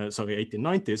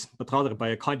 1890s, but rather by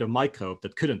a kind of microbe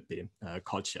that couldn't be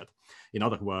cultured. In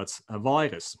other words, a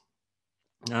virus.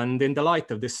 And in the light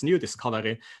of this new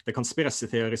discovery, the conspiracy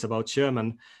theories about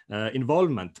German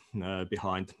involvement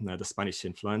behind the Spanish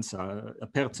influenza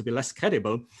appeared to be less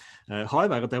credible.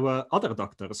 However, there were other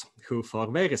doctors who, for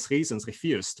various reasons,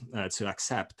 refused to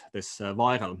accept this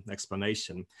viral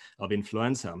explanation of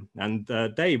influenza. And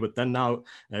they would then now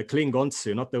cling on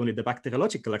to not only the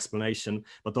bacteriological explanation,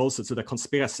 but also to the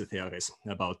conspiracy theories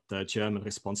about German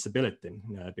responsibility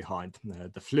behind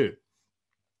the flu.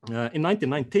 In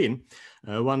 1919,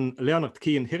 one Leonard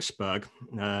Kean Hirschberg,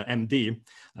 MD,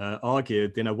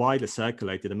 argued in a widely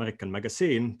circulated American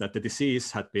magazine that the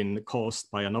disease had been caused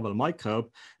by a novel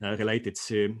microbe related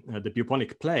to the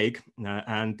bubonic plague,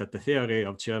 and that the theory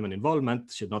of German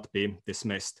involvement should not be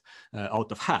dismissed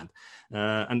out of hand.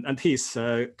 And his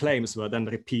claims were then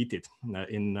repeated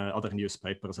in other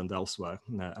newspapers and elsewhere,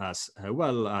 as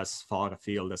well as far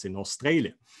afield as in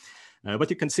Australia.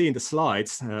 What you can see in the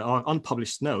slides are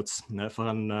unpublished notes for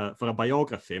a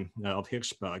biography of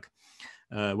Hirschberg,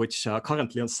 which are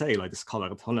currently on sale, I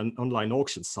discovered, on an online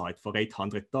auction site for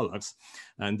 $800.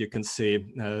 And you can see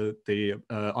the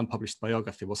unpublished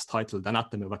biography was titled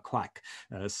Anatomy of a Quack.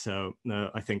 So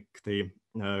I think the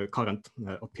current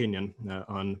opinion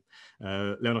on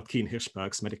Leonard Kean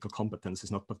Hirschberg's medical competence is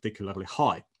not particularly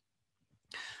high.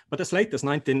 But as late as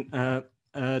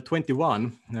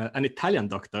 1921, an Italian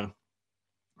doctor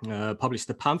published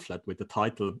a pamphlet with the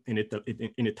title in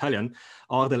Italian,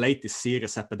 Are the Latest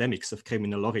Serious Epidemics of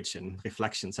Criminal Origin,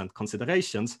 Reflections and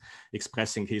Considerations,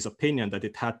 expressing his opinion that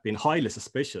it had been highly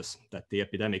suspicious that the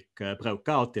epidemic broke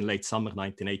out in late summer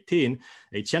 1918,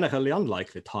 a generally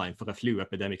unlikely time for a flu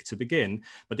epidemic to begin,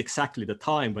 but exactly the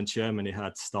time when Germany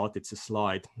had started to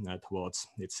slide towards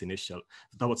its eventual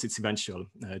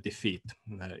defeat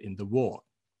in the war.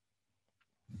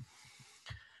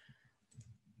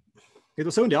 It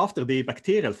was only after the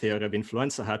bacterial theory of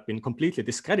influenza had been completely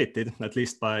discredited, at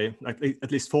least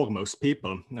for most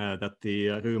people, that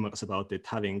the rumors about it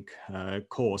having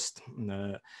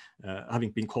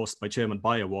been caused by German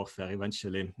biowarfare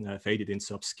eventually faded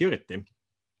into obscurity.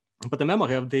 But the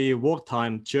memory of the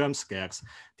wartime germ scares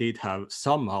did have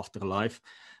some afterlife.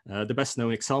 The best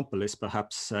known example is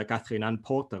perhaps Catherine Ann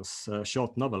Porter's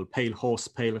short novel, Pale Horse,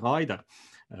 Pale Rider,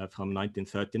 from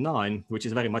 1939, which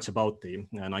is very much about the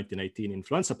 1918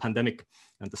 influenza pandemic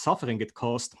and the suffering it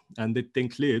caused. And it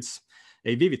includes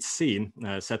a vivid scene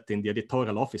set in the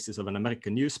editorial offices of an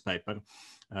American newspaper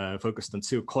focused on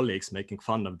two colleagues making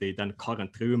fun of the then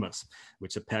current rumors,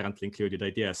 which apparently included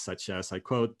ideas such as, I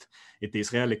quote, "It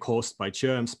is rarely caused by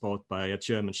germs brought by a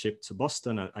German ship to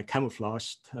Boston, a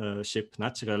camouflaged ship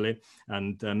naturally,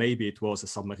 and maybe it was a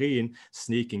submarine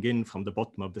sneaking in from the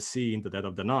bottom of the sea in the dead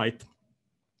of the night."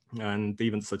 And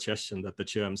even the suggestion that the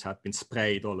germs had been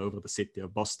sprayed all over the city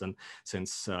of Boston,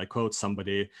 since, I quote,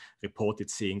 "somebody reported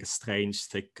seeing a strange,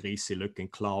 thick, greasy-looking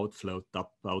cloud float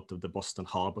up out of the Boston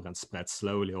harbor and spread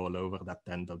slowly all over that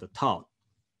end of the town."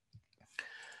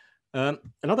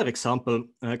 Another example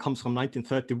comes from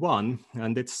 1931,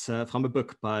 and it's from a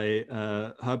book by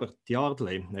Herbert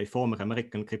Yardley, a former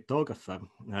American cryptographer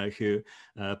who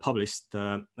published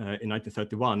in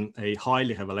 1931 a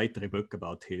highly revelatory book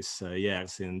about his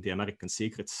years in the American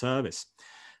Secret Service.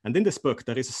 And in this book,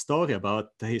 there is a story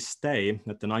about his stay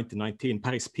at the 1919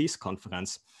 Paris Peace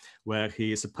Conference, where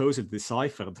he supposedly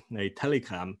deciphered a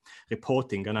telegram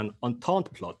reporting an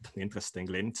Entente plot,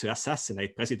 interestingly, to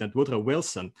assassinate President Woodrow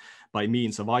Wilson by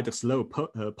means of either slow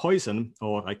poison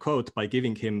or, I quote, by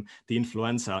giving him the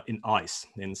influenza in ice,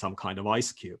 in some kind of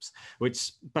ice cubes,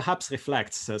 which perhaps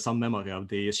reflects some memory of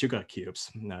the sugar cubes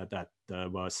that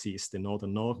were seized in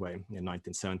northern Norway in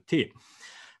 1917.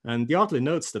 And Yardley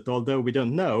notes that although we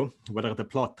don't know whether the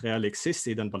plot really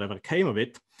existed and whatever came of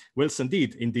it, Wilson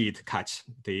did indeed catch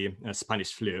the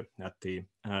Spanish flu at the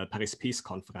Paris Peace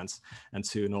Conference and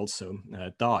soon also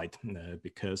died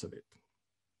because of it.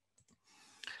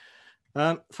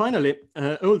 Finally,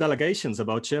 old allegations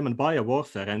about German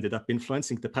biowarfare ended up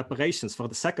influencing the preparations for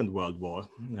the Second World War.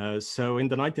 So in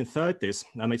the 1930s,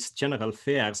 amidst general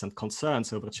fears and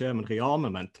concerns over German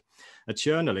rearmament, a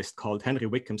journalist called Henry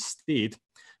Wickham Steed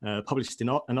published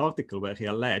an article where he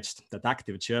alleged that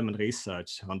active German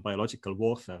research on biological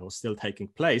warfare was still taking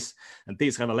place. And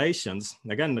these revelations,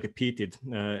 again repeated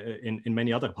in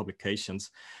many other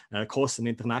publications, caused an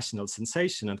international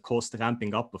sensation and caused the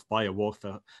ramping up of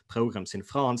biowarfare programs in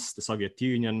France, the Soviet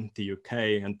Union, the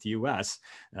UK, and the US,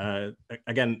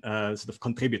 again, sort of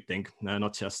contributing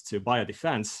not just to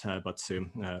biodefense, but to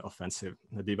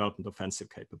development offensive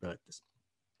capabilities.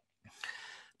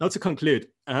 Now to conclude,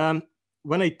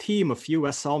 when a team of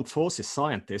US Armed Forces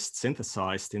scientists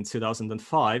synthesized in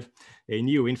 2005 a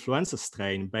new influenza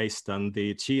strain based on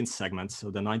the gene segments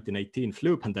of the 1918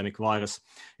 flu pandemic virus,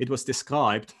 it was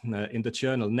described in the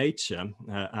journal Nature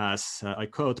as, I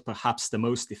quote, "perhaps the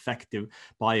most effective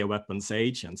bioweapons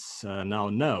agents now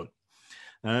known."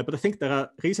 But I think there are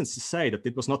reasons to say that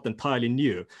it was not entirely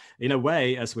new. In a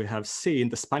way, as we have seen,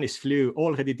 the Spanish flu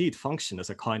already did function as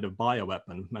a kind of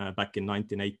bioweapon back in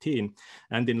 1918.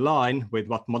 And in line with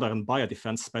what modern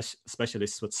biodefense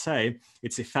specialists would say,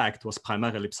 its effect was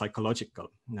primarily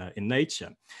psychological in nature.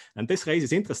 And this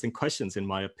raises interesting questions, in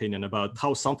my opinion, about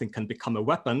how something can become a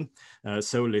weapon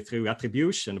solely through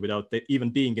attribution without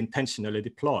even being intentionally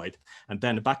deployed, and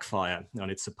then backfire on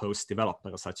its supposed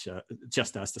developer,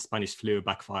 just as the Spanish flu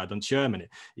backfired on Germany,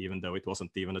 even though it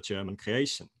wasn't even a German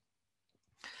creation.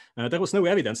 There was no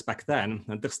evidence back then,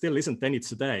 and there still isn't any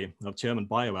today, of German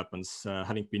bioweapons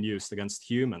having been used against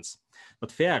humans.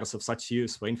 But fears of such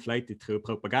use were inflated through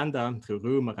propaganda, through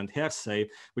rumor and hearsay,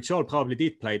 which all probably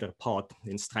did play their part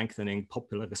in strengthening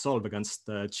popular resolve against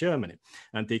Germany.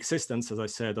 And the existence, as I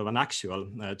said, of an actual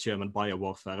German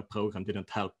biowarfare program didn't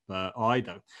help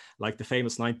either. Like the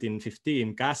famous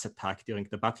 1915 gas attack during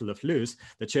the Battle of Loos,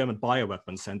 the German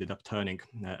bioweapons ended up turning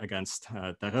against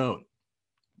their own.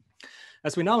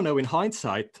 As we now know in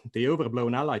hindsight, the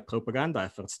overblown Allied propaganda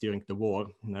efforts during the war,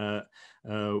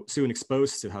 soon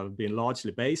exposed to have been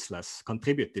largely baseless,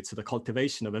 contributed to the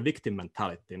cultivation of a victim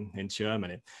mentality in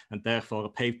Germany, and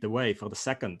therefore paved the way for the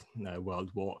Second World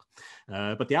War.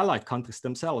 But the Allied countries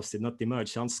themselves did not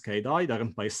emerge unscathed either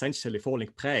by essentially falling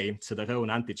prey to their own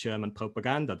anti-German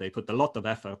propaganda. They put a lot of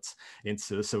efforts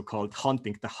into the so-called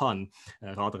hunting the Hun,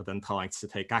 rather than trying to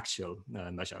take actual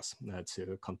measures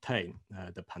to contain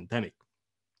the pandemic.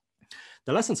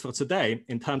 The lessons for today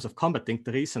in terms of combating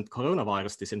the recent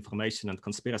coronavirus disinformation and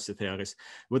conspiracy theories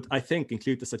would, I think,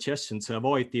 include the suggestion to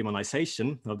avoid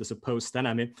demonization of the supposed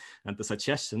enemy and the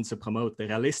suggestion to promote a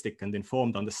realistic and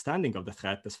informed understanding of the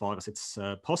threat as far as it's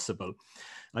possible.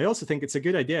 I also think it's a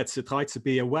good idea to try to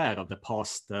be aware of the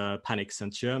past panics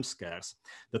and germ scares.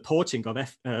 The torching of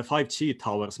 5G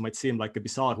towers might seem like a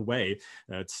bizarre way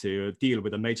to deal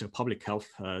with a major public health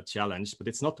challenge, but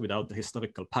it's not without a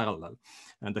historical parallel.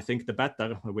 And I think the better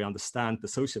we understand the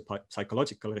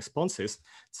socio-psychological responses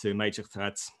to major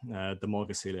threats, the more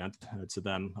resilient to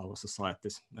them our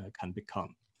societies can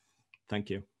become. Thank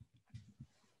you.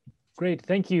 Great,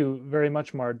 thank you very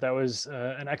much, Mart. That was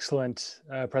an excellent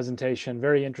presentation,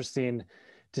 very interesting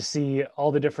to see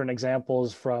all the different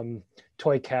examples from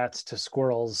toy cats to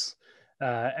squirrels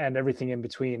and everything in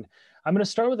between. I'm going to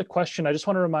start with a question. I just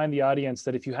want to remind the audience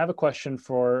that if you have a question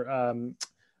for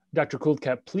Dr.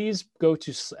 Kuldkept, please go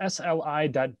to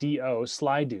sli.do,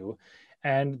 Slido,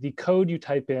 and the code you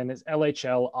type in is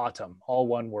LHL Autumn, all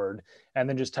one word, and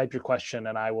then just type your question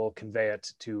and I will convey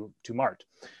it to Mart.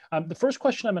 The first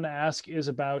question I'm going to ask is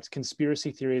about conspiracy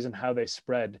theories and how they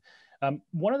spread.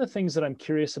 One of the things that I'm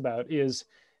curious about is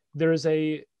there is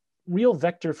a real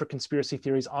vector for conspiracy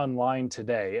theories online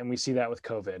today, and we see that with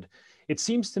COVID. It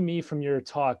seems to me from your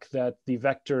talk that the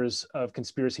vectors of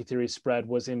conspiracy theory spread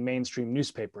was in mainstream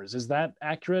newspapers. Is that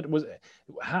accurate?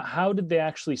 How did they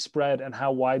actually spread and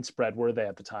how widespread were they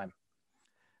at the time?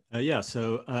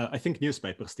 So I think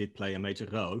newspapers did play a major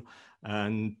role.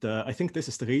 And I think this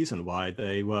is the reason why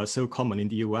they were so common in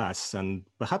the US and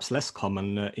perhaps less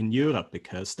common in Europe,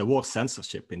 because the war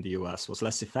censorship in the US was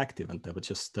less effective and there were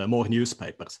just more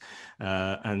newspapers.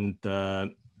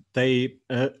 They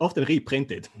often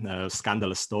reprinted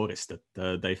scandalous stories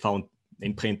that they found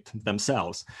in print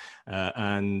themselves,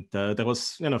 there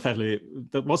was,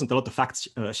 there wasn't a lot of fact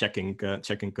checking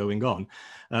going on.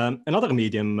 Another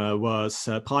medium was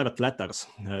private letters.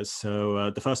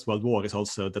 So the First World War is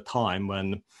also the time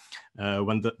when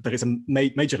there is a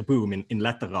major boom in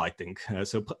letter writing.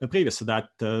 Previous to that,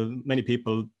 many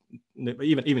people,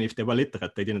 even if they were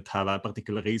literate, they didn't have a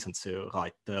particular reason to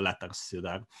write letters to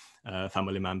their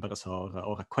family members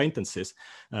or acquaintances.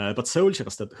 But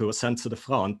soldiers who were sent to the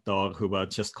front or who were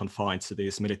just confined to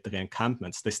these military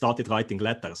encampments, they started writing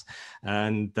letters.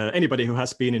 And anybody who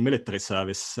has been in military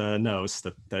service knows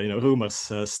that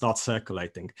rumors start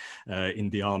circulating in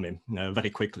the army very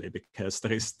quickly, because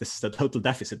there is this total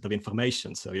deficit of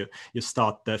information. So you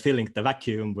start filling the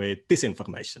vacuum with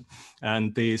disinformation.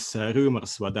 And these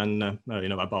rumors were then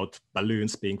about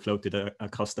balloons being floated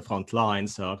across the front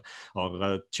lines, or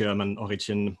German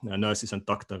origin nurses and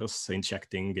doctors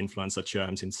injecting influenza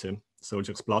germs into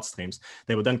soldiers' bloodstreams.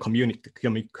 They were then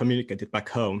communicated back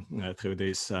home through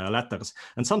these letters.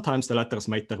 And sometimes the letters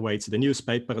made their way to the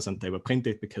newspapers and they were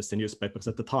printed, because the newspapers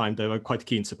at the time, they were quite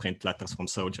keen to print letters from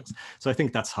soldiers. So I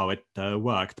think that's how it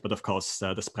worked. But of course,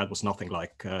 the spread was nothing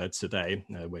like today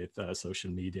with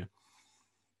social media.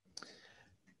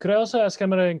 Could I also ask,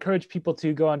 I'm going to encourage people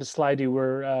to go onto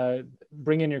Slido,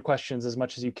 bring in your questions as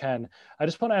much as you can. I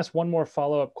just want to ask one more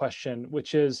follow-up question,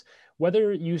 which is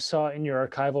whether you saw in your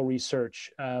archival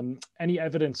research any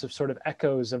evidence of sort of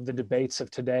echoes of the debates of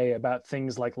today about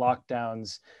things like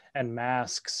lockdowns and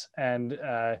masks, and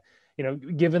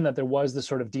given that there was this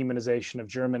sort of demonization of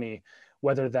Germany,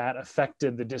 whether that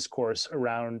affected the discourse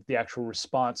around the actual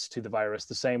response to the virus,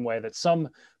 the same way that some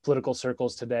political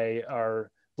circles today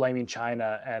are blaming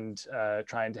China and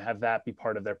trying to have that be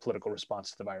part of their political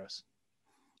response to the virus?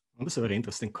 Well, that's a very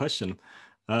interesting question.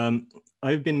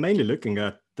 I've been mainly looking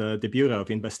at the Bureau of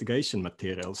Investigation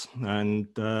materials, and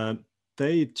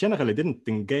they generally didn't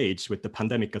engage with the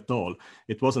pandemic at all.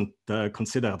 It wasn't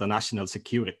considered a national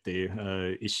security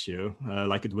issue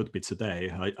like it would be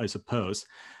today, I suppose,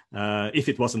 if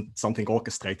it wasn't something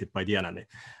orchestrated by the enemy.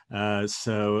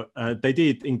 So they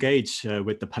did engage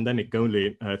with the pandemic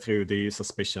only through the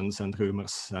suspicions and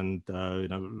rumors and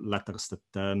letters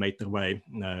that made their way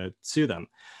to them.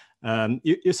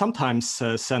 You sometimes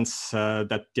sense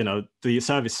that the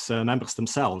service members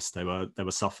themselves, they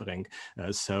were suffering.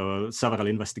 So several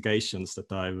investigations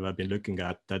that I've been looking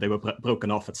at, they were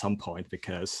broken off at some point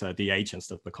because the agents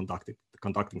that were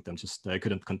conducting them just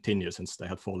couldn't continue, since they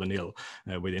had fallen ill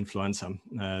with influenza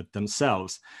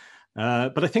themselves.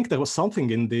 But I think there was something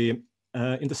in the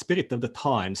spirit of the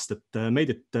times that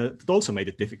that also made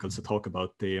it difficult to talk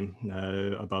about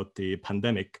the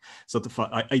pandemic. Sort of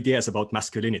ideas about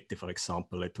masculinity, for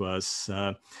example, it was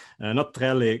not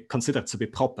really considered to be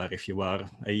proper if you were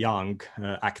a young,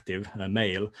 active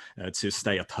male to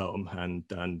stay at home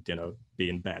and be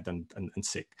in bed and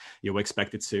sick. You were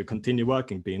expected to continue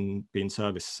working, be in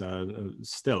service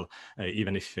still,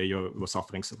 even if you were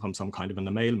suffering from some kind of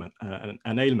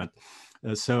an ailment.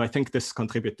 So I think this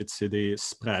contributed to the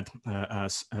spread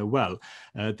as well.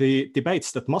 The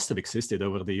debates that must have existed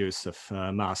over the use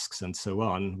of masks and so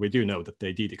on, we do know that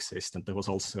they did exist, and there was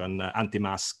also an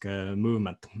anti-mask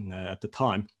movement at the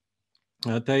time.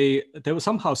 They were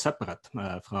somehow separate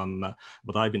from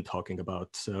what I've been talking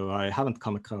about, so I haven't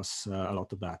come across a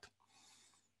lot of that.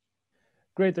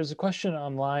 Great. There's a question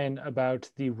online about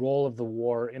the role of the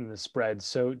war in the spread.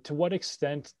 So to what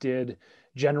extent did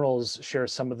generals share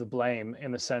some of the blame,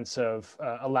 in the sense of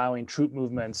allowing troop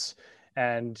movements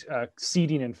and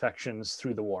seeding infections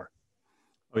through the war?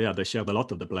 Oh yeah, they shared a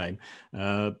lot of the blame,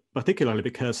 particularly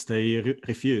because they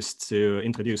refused to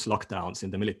introduce lockdowns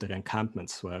in the military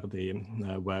encampments where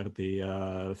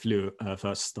the flu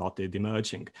first started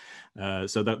emerging.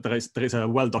 So there is a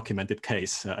well-documented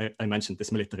case. I mentioned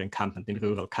this military encampment in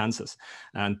rural Kansas,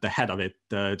 and the head of it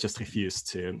just refused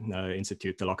to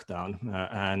institute the lockdown,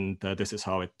 and this is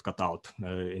how it got out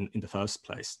in the first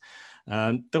place.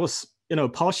 There was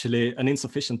partially an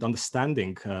insufficient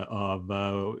understanding of,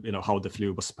 how the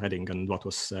flu was spreading and what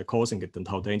was causing it and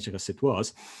how dangerous it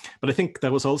was. But I think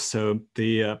there was also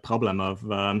the problem of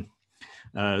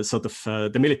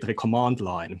the military command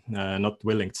line not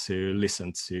willing to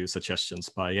listen to suggestions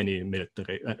by any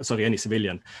any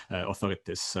civilian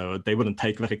authorities. So they wouldn't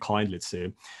take very kindly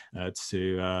to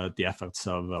the efforts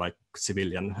of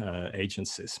civilian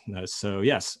agencies. So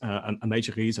yes, a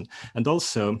major reason. And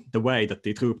also the way that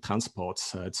the troop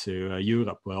transports to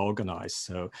Europe were organized.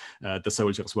 So the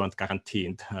soldiers weren't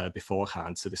guaranteed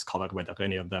beforehand to discover whether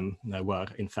any of them were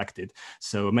infected.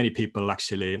 So many people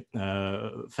actually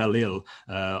fell ill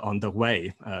on their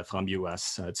way from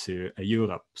US to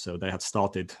Europe. So they had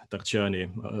started their journey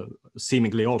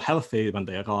seemingly all healthy. When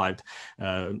they arrived,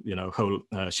 whole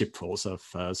shipfuls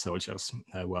of soldiers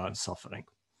were suffering.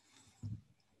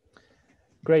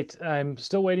 Great. I'm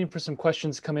still waiting for some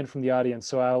questions to come in from the audience,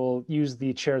 so I will use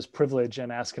the chair's privilege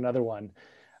and ask another one.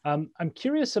 I'm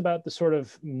curious about the sort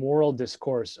of moral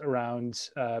discourse around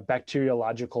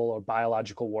bacteriological or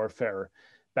biological warfare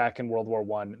back in World War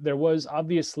I. There was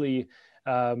obviously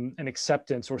an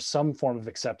acceptance or some form of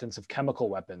acceptance of chemical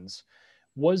weapons.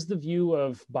 Was the view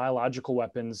of biological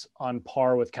weapons on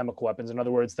par with chemical weapons? In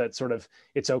other words, that sort of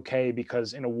it's okay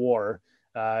because in a war,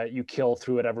 you kill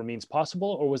through whatever means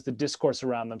possible, or was the discourse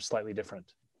around them slightly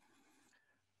different?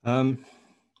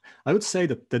 I would say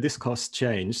that the discourse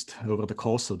changed over the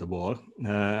course of the war,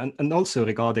 and also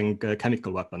regarding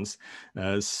chemical weapons.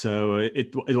 So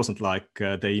it wasn't like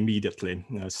they immediately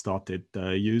started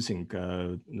using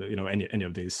any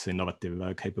of these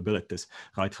innovative capabilities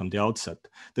right from the outset.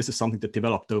 This is something that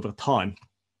developed over time.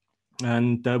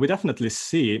 And we definitely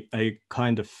see a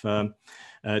kind of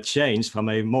change from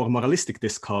a more moralistic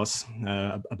discourse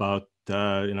about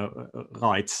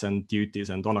rights and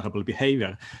duties and honorable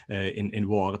behavior in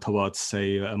war towards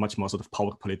a much more sort of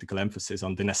power political emphasis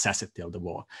on the necessity of the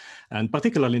war. And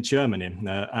particularly in Germany,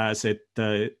 as it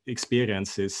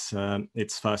experiences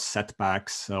its first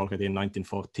setbacks already in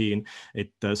 1914,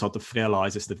 it sort of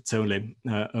realizes that its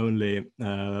only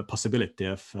possibility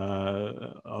of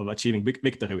achieving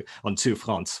victory on two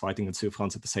fronts, fighting on two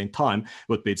fronts at the same time,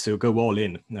 would be to go all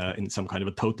in some kind of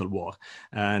a total war.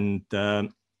 And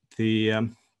the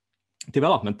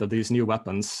development of these new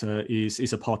weapons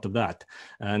is a part of that.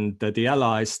 And the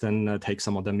Allies then take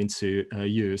some of them into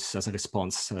use as a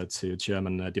response to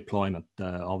German deployment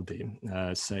of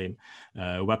the same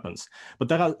weapons. But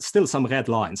there are still some red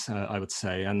lines, I would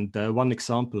say. And one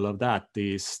example of that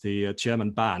is the German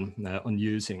ban on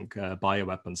using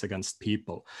bioweapons against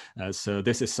people. So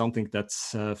this is something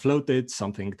that's floated,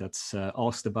 something that's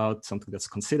asked about, something that's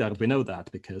considered. We know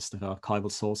that because there are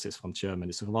archival sources from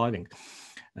Germany surviving.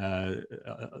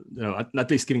 At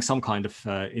least giving some kind of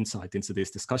insight into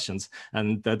these discussions,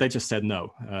 and they just said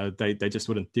no. They just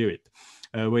wouldn't do it,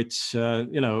 which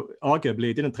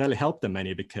arguably didn't really help them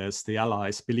any, because the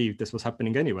Allies believed this was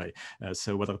happening anyway.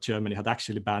 So whether Germany had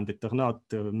actually banned it or not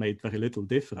made very little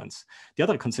difference. The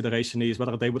other consideration is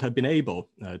whether they would have been able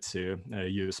to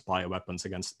use bioweapons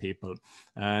against people,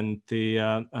 and the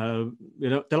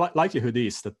likelihood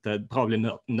is that probably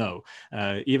not. No,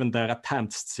 even their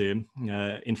attempts to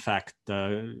infect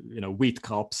wheat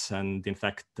crops and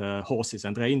infect horses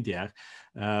and reindeer,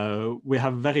 we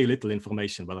have very little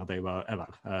information whether they were ever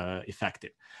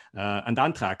effective. And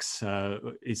anthrax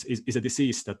is a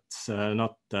disease that's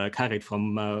not carried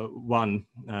from one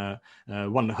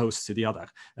host to the other.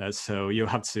 So you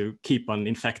have to keep on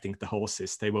infecting the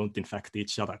horses. They won't infect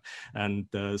each other. And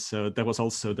so there was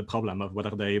also the problem of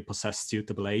whether they possessed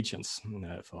suitable agents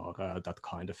for that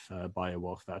kind of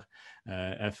biowarfare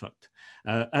effort.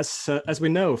 As we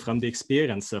know from the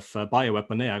experience of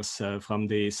bioweaponaires from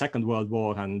the Second World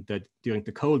War and during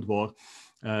the Cold War,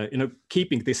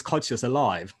 keeping these cultures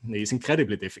alive is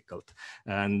incredibly difficult,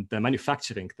 and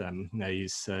manufacturing them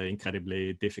is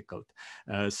incredibly difficult.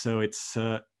 So it's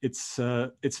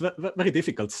very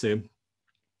difficult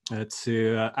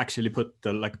to actually put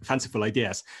fanciful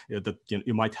ideas that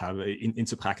you might have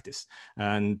into practice.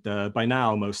 And by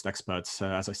now, most experts,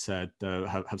 as I said,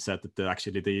 have said that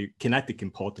actually the kinetic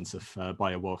importance of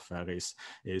biowarfare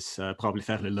is probably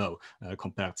fairly low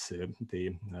compared to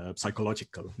the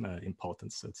psychological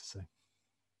importance, so to say.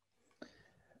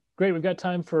 Great, we've got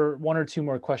time for one or two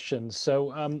more questions.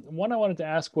 So one I wanted to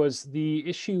ask was the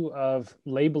issue of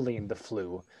labeling the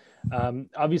flu.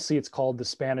 Obviously, it's called the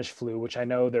Spanish flu, which I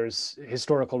know there's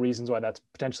historical reasons why that's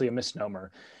potentially a misnomer.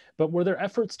 But were there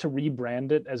efforts to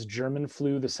rebrand it as German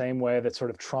flu the same way that sort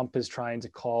of Trump is trying to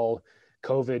call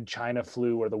COVID China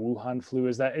flu or the Wuhan flu?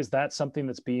 Is that something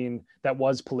that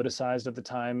was politicized at the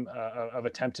time of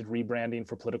attempted rebranding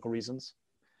for political reasons?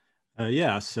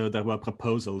 Yeah, so there were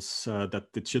proposals that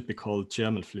it should be called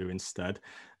German flu instead.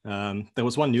 There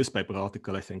was one newspaper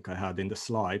article I think I had in the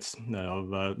slides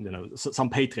of some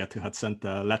patriot who had sent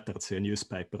a letter to a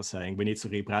newspaper saying we need to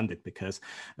rebrand it because,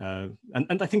 and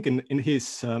I think in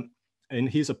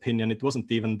his opinion, it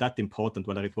wasn't even that important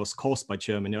whether it was caused by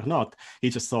Germany or not. He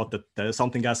just thought that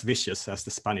something as vicious as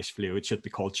the Spanish flu, it should be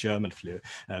called German flu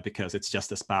because it's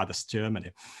just as bad as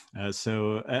Germany.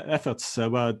 So efforts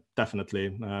were definitely,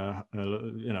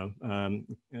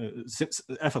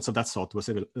 efforts of that sort was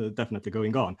definitely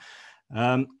going on.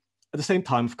 At the same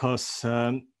time, of course,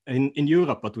 in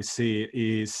Europe, what we see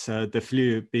is the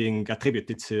flu being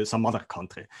attributed to some other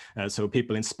country. So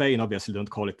people in Spain obviously don't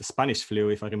call it the Spanish flu.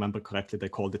 If I remember correctly, they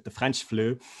called it the French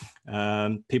flu.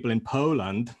 People in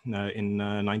Poland in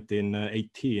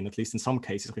 1918, at least in some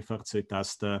cases, referred to it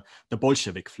as the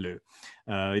Bolshevik flu.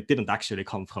 It didn't actually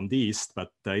come from the East,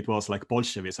 but it was like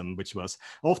Bolshevism, which was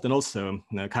often also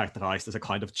characterized as a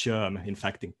kind of germ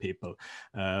infecting people.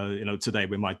 Today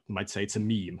we might say it's a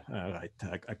meme, right?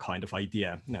 A kind of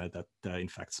idea that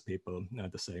infects people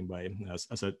the same way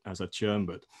as a germ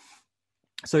would.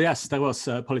 So yes, there was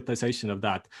politicization of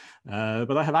that,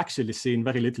 but I have actually seen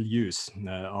very little use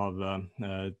of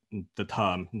the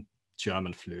term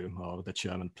German flu or the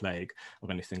German plague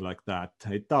or anything like that.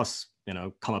 It does,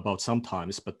 come about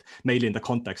sometimes, but mainly in the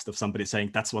context of somebody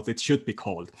saying that's what it should be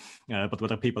called. But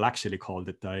whether people actually called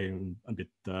it, I'm a bit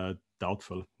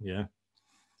doubtful. Yeah.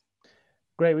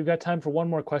 Great. We've got time for one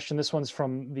more question. This one's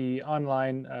from the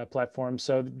online platform.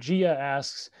 So Gia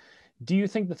asks, do you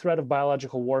think the threat of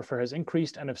biological warfare has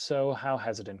increased? And if so, how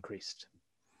has it increased?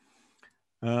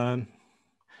 I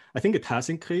think it has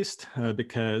increased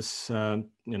because,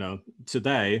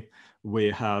 today we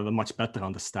have a much better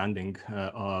understanding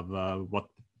of what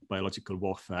biological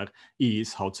warfare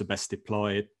is, how to best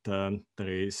deploy it. There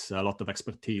is a lot of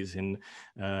expertise in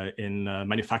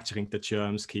manufacturing the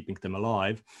germs, keeping them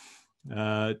alive.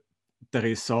 There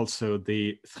is also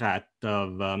the threat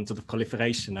of sort of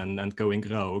proliferation and going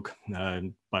rogue,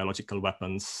 biological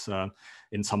weapons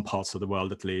in some parts of the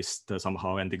world at least,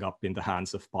 somehow ending up in the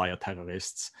hands of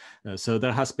bioterrorists. So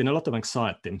there has been a lot of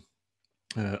anxiety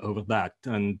over that.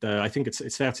 And I think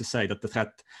it's fair to say that the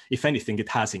threat, if anything, it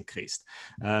has increased.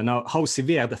 Now, how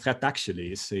severe the threat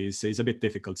actually is a bit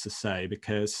difficult to say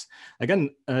because, again,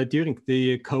 during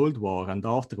the Cold War and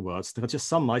afterwards, there are just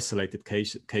some isolated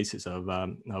cases of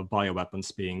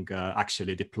bioweapons being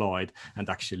actually deployed and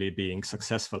actually being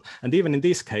successful. And even in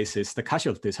these cases, the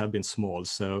casualties have been small.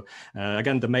 So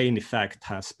again, the main effect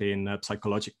has been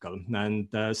psychological. And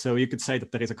so you could say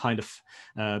that there is a kind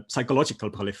of psychological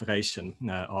proliferation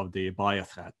of the bio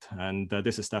threat, and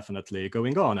this is definitely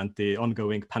going on. And the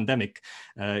ongoing pandemic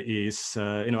is,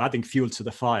 adding fuel to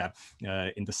the fire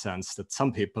in the sense that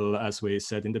some people, as we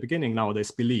said in the beginning,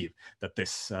 nowadays believe that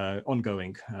this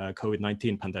ongoing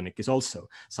COVID-19 pandemic is also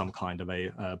some kind of a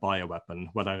bioweapon,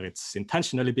 whether it's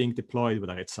intentionally being deployed,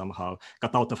 whether it somehow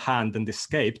got out of hand and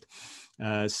escaped.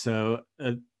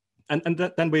 And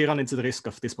then we run into the risk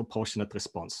of disproportionate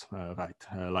response, right?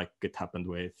 Like it happened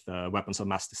with weapons of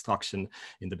mass destruction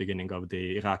in the beginning of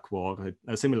the Iraq War.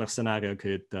 A similar scenario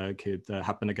could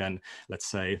happen again. Let's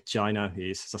say China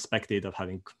is suspected of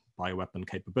having bioweapon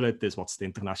capabilities. What's the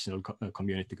international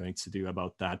community going to do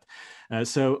about that?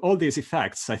 So all these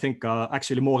effects, I think, are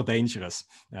actually more dangerous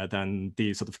than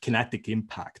the sort of kinetic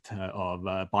impact of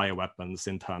bioweapons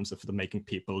in terms of making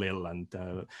people ill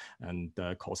and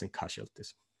causing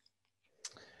casualties.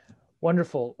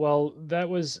 Wonderful. Well, that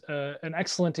was an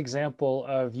excellent example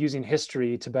of using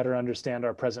history to better understand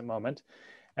our present moment.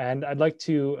 And I'd like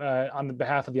to, on the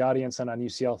behalf of the audience and on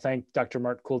UCL, thank Dr.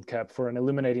 Mart Kuldkep for an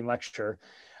illuminating lecture.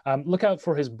 Look out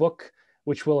for his book,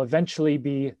 which will eventually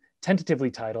be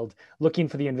tentatively titled Looking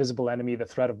for the Invisible Enemy, The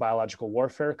Threat of Biological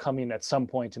Warfare, coming at some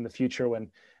point in the future when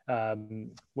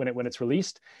it's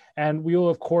released. And we will,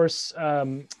 of course,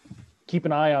 keep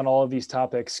an eye on all of these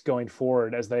topics going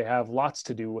forward, as they have lots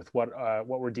to do with what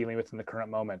we're dealing with in the current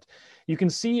moment. You can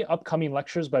see upcoming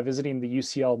lectures by visiting the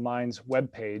UCL Minds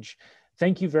webpage.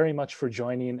 Thank you very much for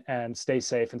joining, and stay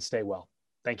safe and stay well.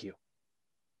 Thank you.